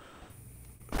 yeah.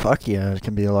 Fuck yeah, it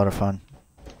can be a lot of fun.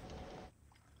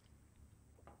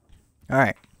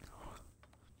 Alright.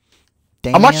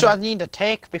 How much do I need to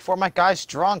take before my guy's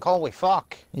drunk? Holy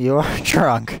fuck. You are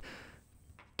drunk.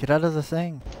 Get out of the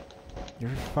thing. You're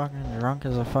fucking drunk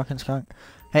as a fucking skunk.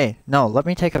 Hey, no, let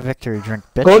me take a victory drink,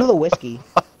 bitch. Go to the whiskey.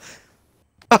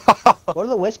 Go to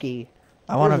the whiskey.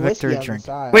 I want a There's whiskey victory on the drink.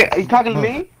 side. Wait, are you talking to Oh.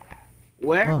 me?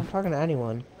 Where? Oh. I'm talking to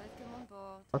anyone.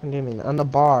 Talking to me on the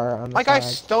bar on the My guy's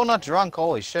side. still not drunk,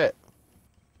 holy shit.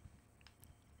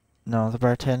 No, the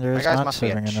bartender My is guys not must be a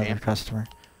serving another champ. customer.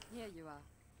 Here you are.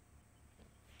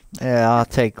 Yeah, I'll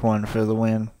take one for the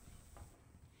win.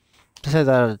 Say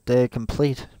that a day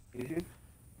complete.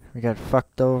 We got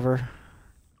fucked over.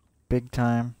 Big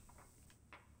time.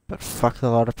 But fucked a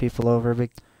lot of people over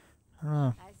big... I don't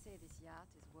know. I say this yacht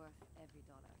is worth every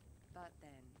dollar, but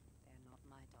then they're not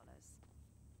my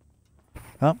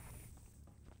dollars.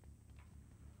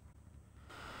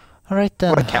 Alright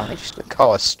then. What can we just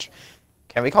call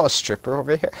can we call a stripper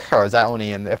over here? Or is that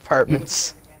only in the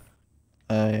apartments?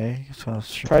 Yeah, so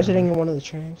Try sitting in one of the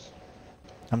chairs.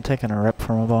 I'm taking a rip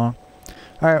from a bong.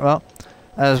 Alright, well,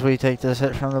 as we take this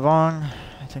hit from the bong,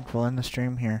 I think we'll end the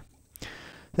stream here.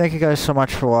 Thank you guys so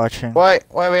much for watching. Wait,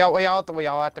 we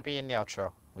all have to be in the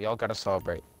outro. We all gotta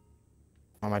celebrate.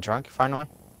 Am I drunk finally?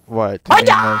 What? I mean,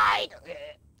 died!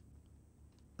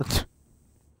 like-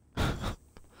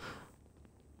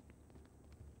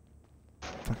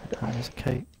 fucking is a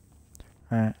kite.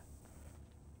 Alright.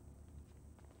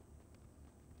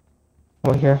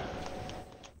 Over here.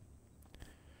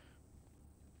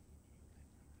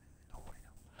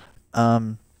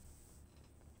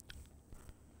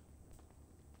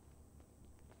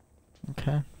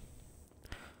 Okay.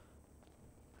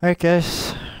 Alright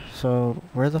guys, so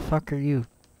where the fuck are you?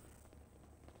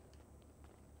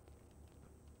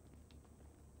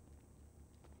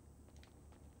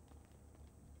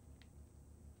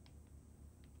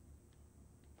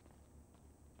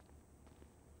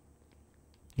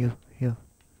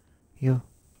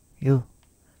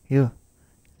 You.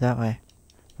 That way.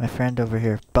 My friend over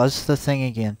here. Buzz the thing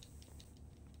again.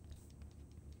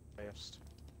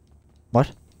 What?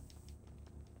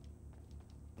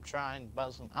 I'm trying,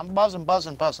 buzzing. I'm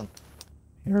buzzing.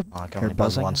 You're, Oh, I can you're only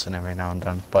buzz buzzing? once and every now and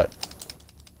then, but...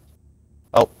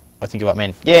 Oh, I think you let me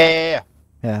in. Yeah.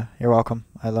 Yeah, you're welcome.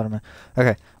 I let him in.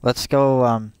 Okay, let's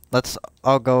go, let's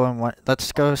all go in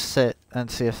let's go sit and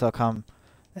see if they'll come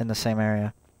in the same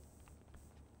area.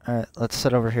 Alright, let's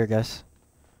sit over here, guys.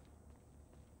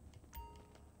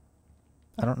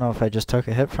 I don't know if I just took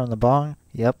a hit from the bong.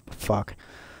 Yep, fuck.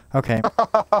 Okay.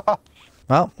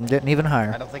 Well, I'm getting even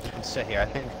higher. I don't think you can sit here.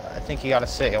 I think you gotta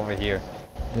sit over here.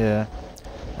 Yeah.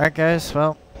 Alright guys,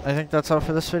 well, I think that's all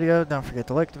for this video. Don't forget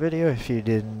to like the video if you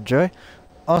did enjoy.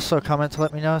 Also, comment to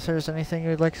let me know if there's anything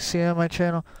you'd like to see on my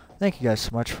channel. Thank you guys so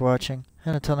much for watching,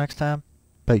 and until next time,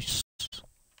 peace.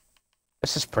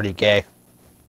 This is pretty gay.